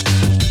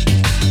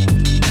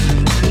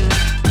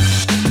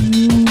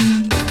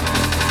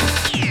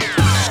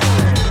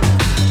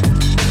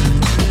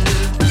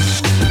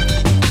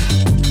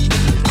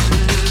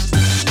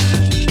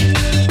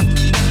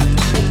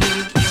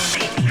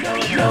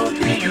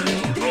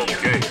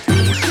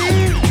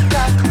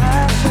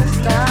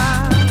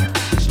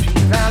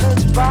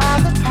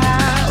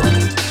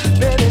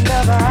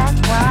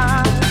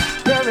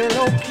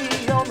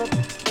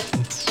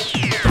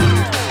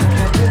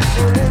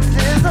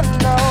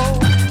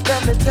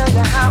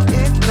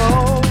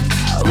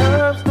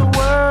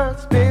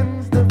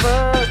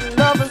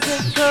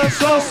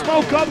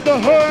 Smoke up the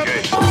herb.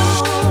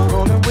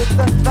 Rolling with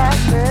the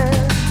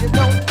fatness, you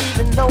don't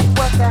even know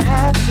what the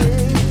half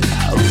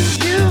is.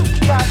 You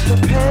got to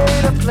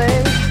pay to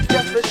play,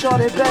 just a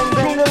shorty bang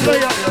bang the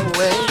way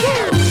away.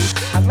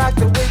 I like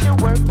the way you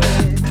work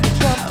it,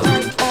 jump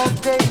tight all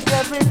day,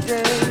 every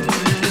day.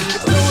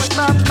 You're blowing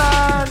my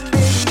mind,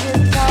 maybe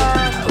in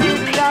time,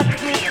 maybe I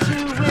get you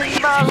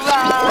in my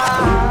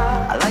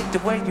ride. I like the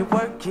way you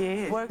work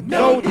it.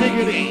 No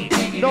diggity,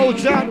 no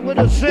doubt with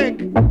a Zinc.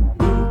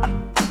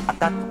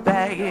 Got to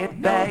bag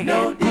it, bag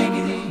it.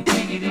 Diggity,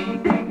 diggity.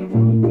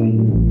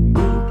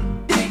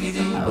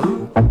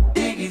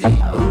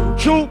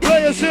 True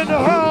players in the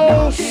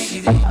house.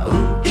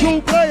 True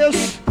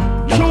players.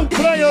 True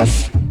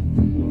players.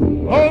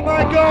 Oh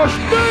my gosh,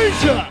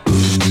 danger!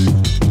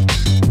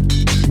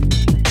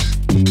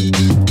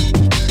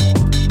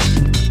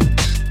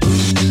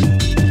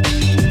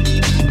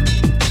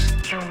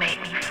 You make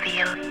me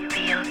feel.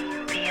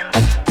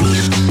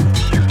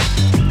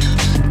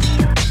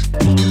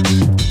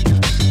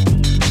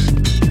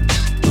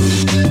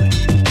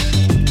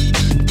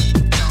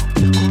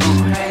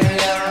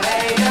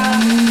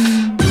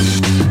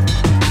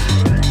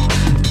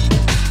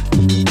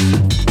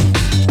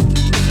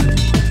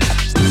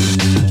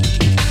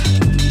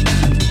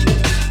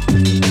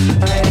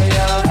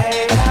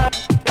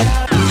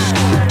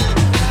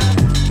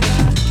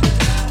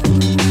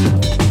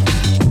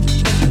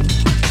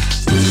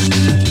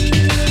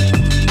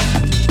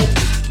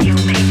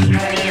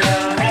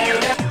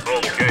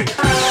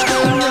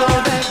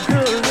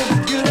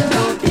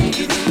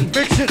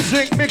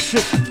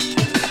 massive.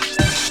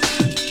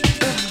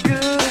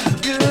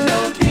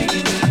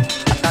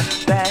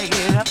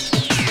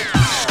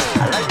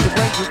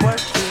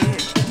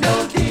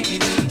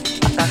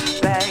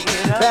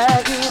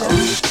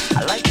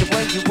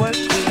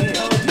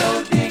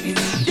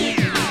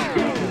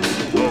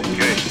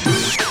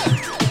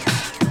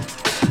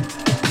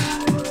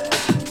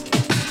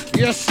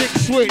 Yes,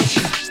 six switch.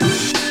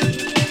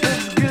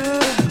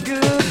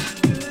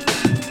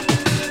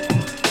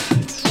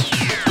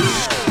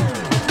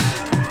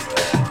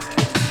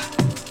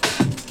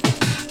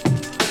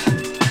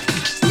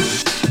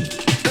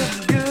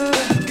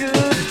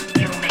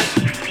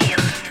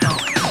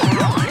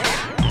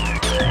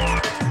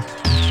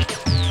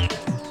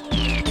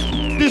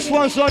 This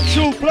one's on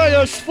True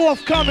Players,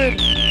 forthcoming.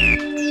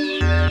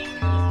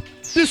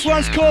 This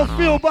one's called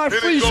Feel by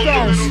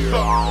Freestyles.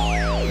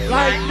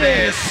 Like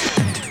this.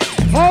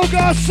 Oh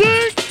God,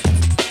 sing!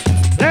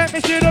 Let me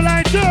see the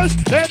lighters,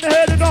 let me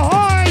head in the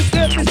highs,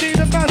 let me see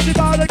the massive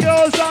all the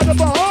girls out of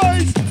the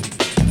highs.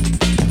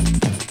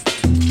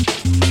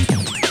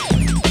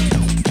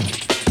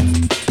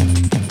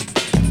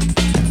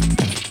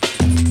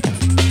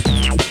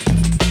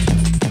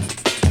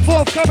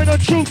 Forthcoming on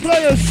True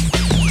Players.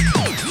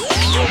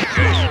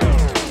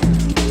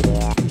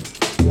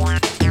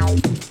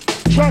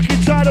 Track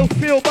entitled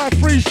Feel by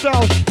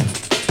Freestyles.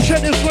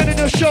 Check this one in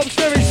the shops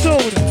very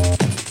soon.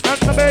 And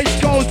the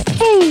bass goes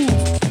boom!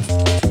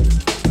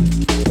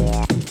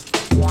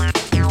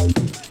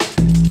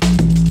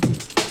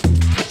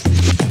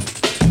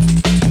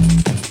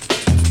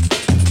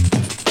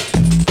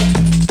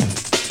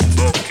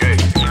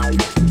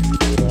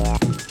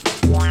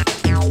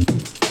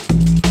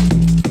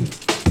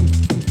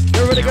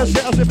 Everybody go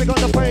sit us if we got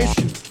the bass.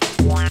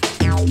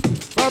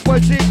 Bad boy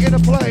team in the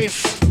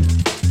place.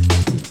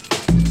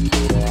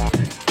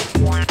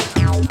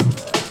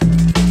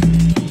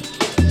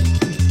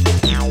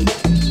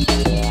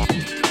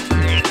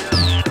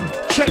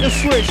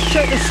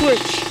 Check the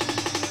switch.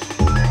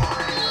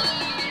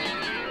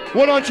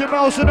 100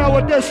 miles an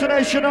hour,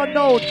 destination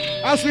unknown.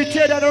 As we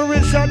tear down the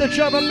rinse out the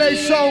drum and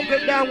bass sound,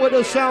 get down with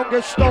the sound,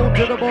 get stoned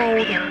to the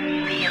bone.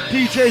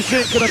 DJ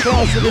Zinc in a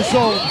class of his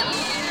own.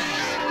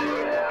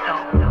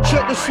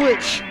 Check the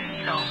switch.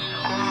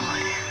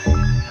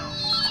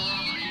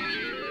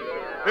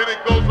 Then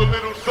it goes a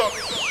little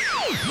something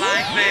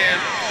like this.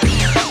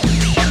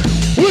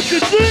 What you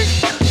think?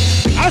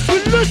 As we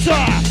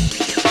litter.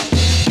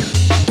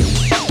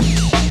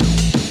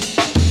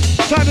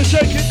 Time to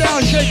shake it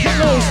down, shake it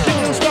loose, give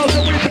them styles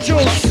that we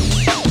produce.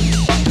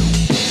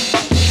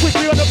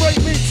 Quickly on the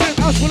breakbeat tip,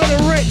 as we let it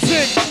wreck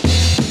tick.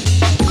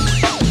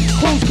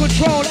 Cruise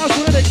control, as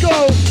we let it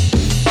go.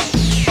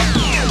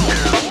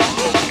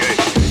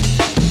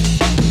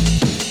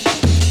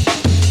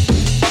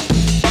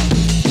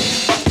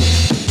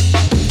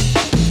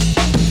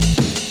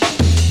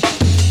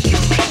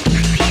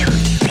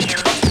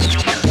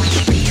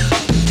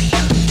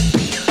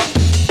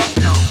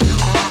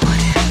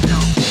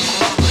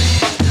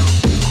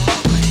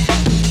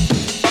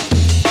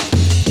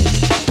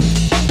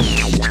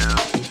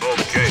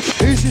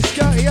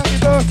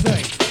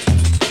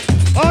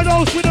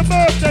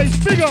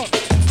 Big up!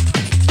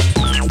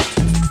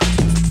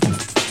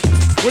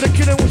 With a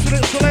killer with a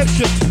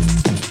selection.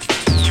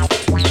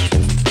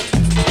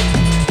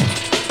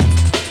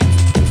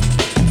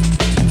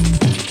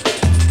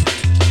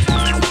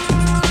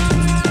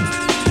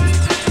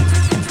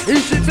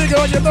 Easy bigger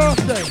on your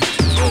birthday.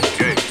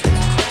 Okay.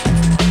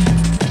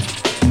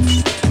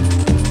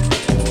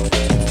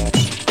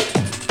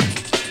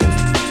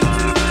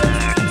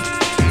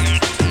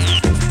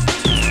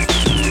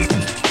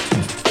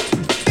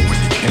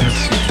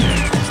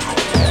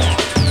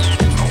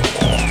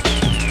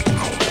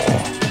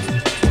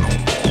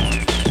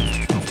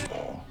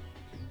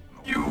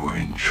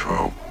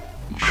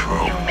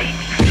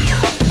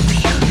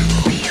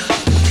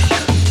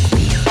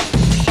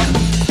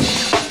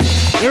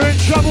 You're in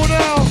trouble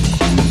now.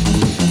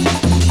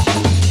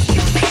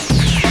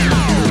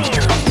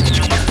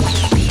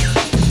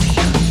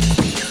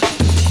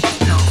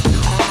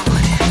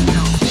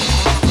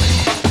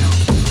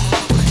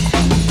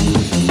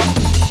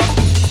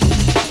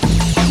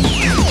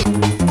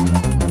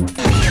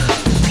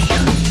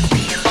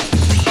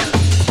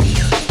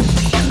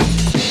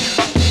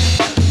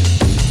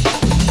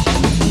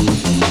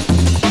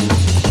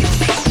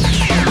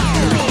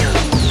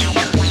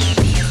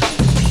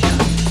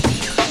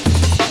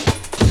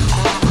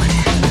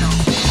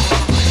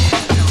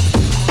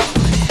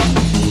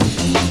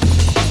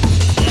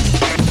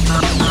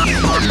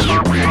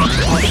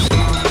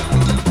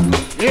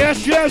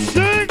 Yes,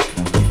 sing!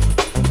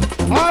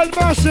 All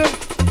massive!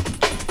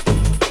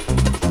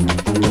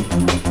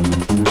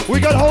 We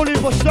got holy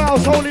for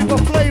styles, holy for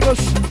flavors.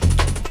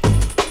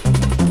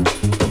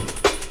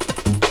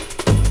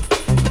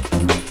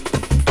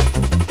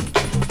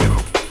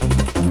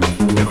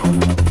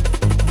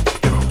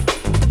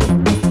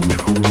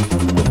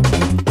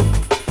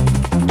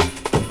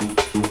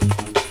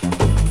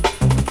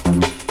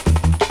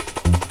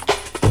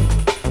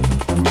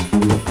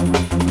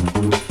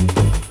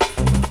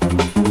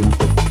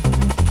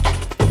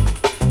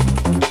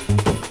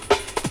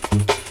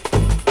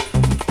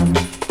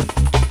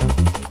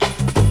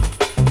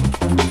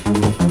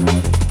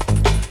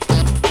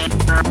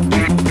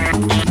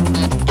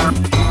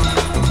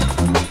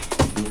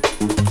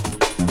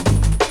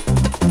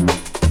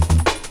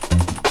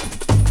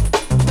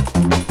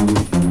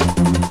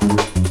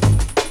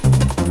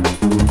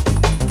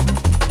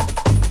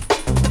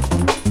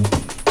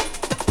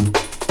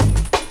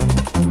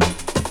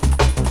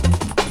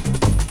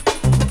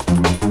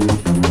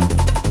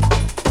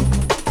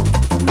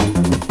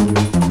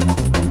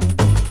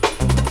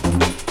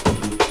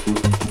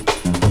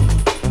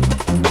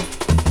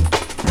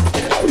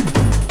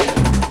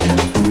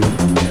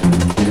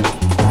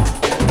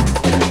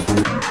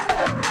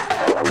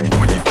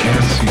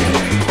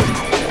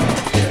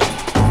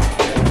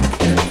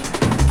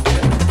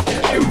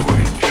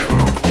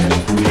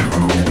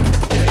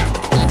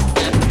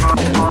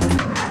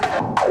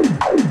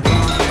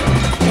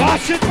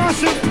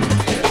 massive.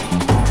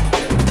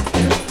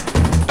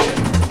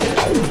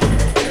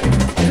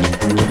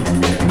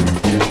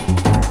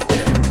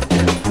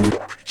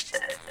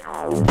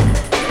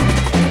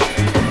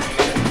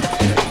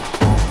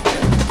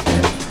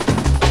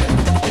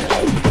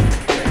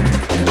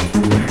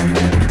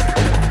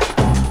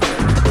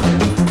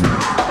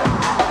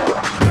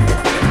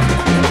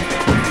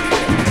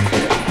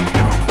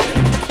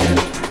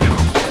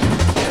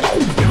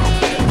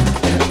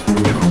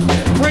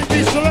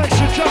 Britney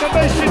selection, drum and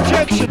bass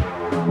injection.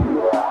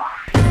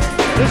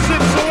 The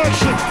Zinc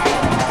selection.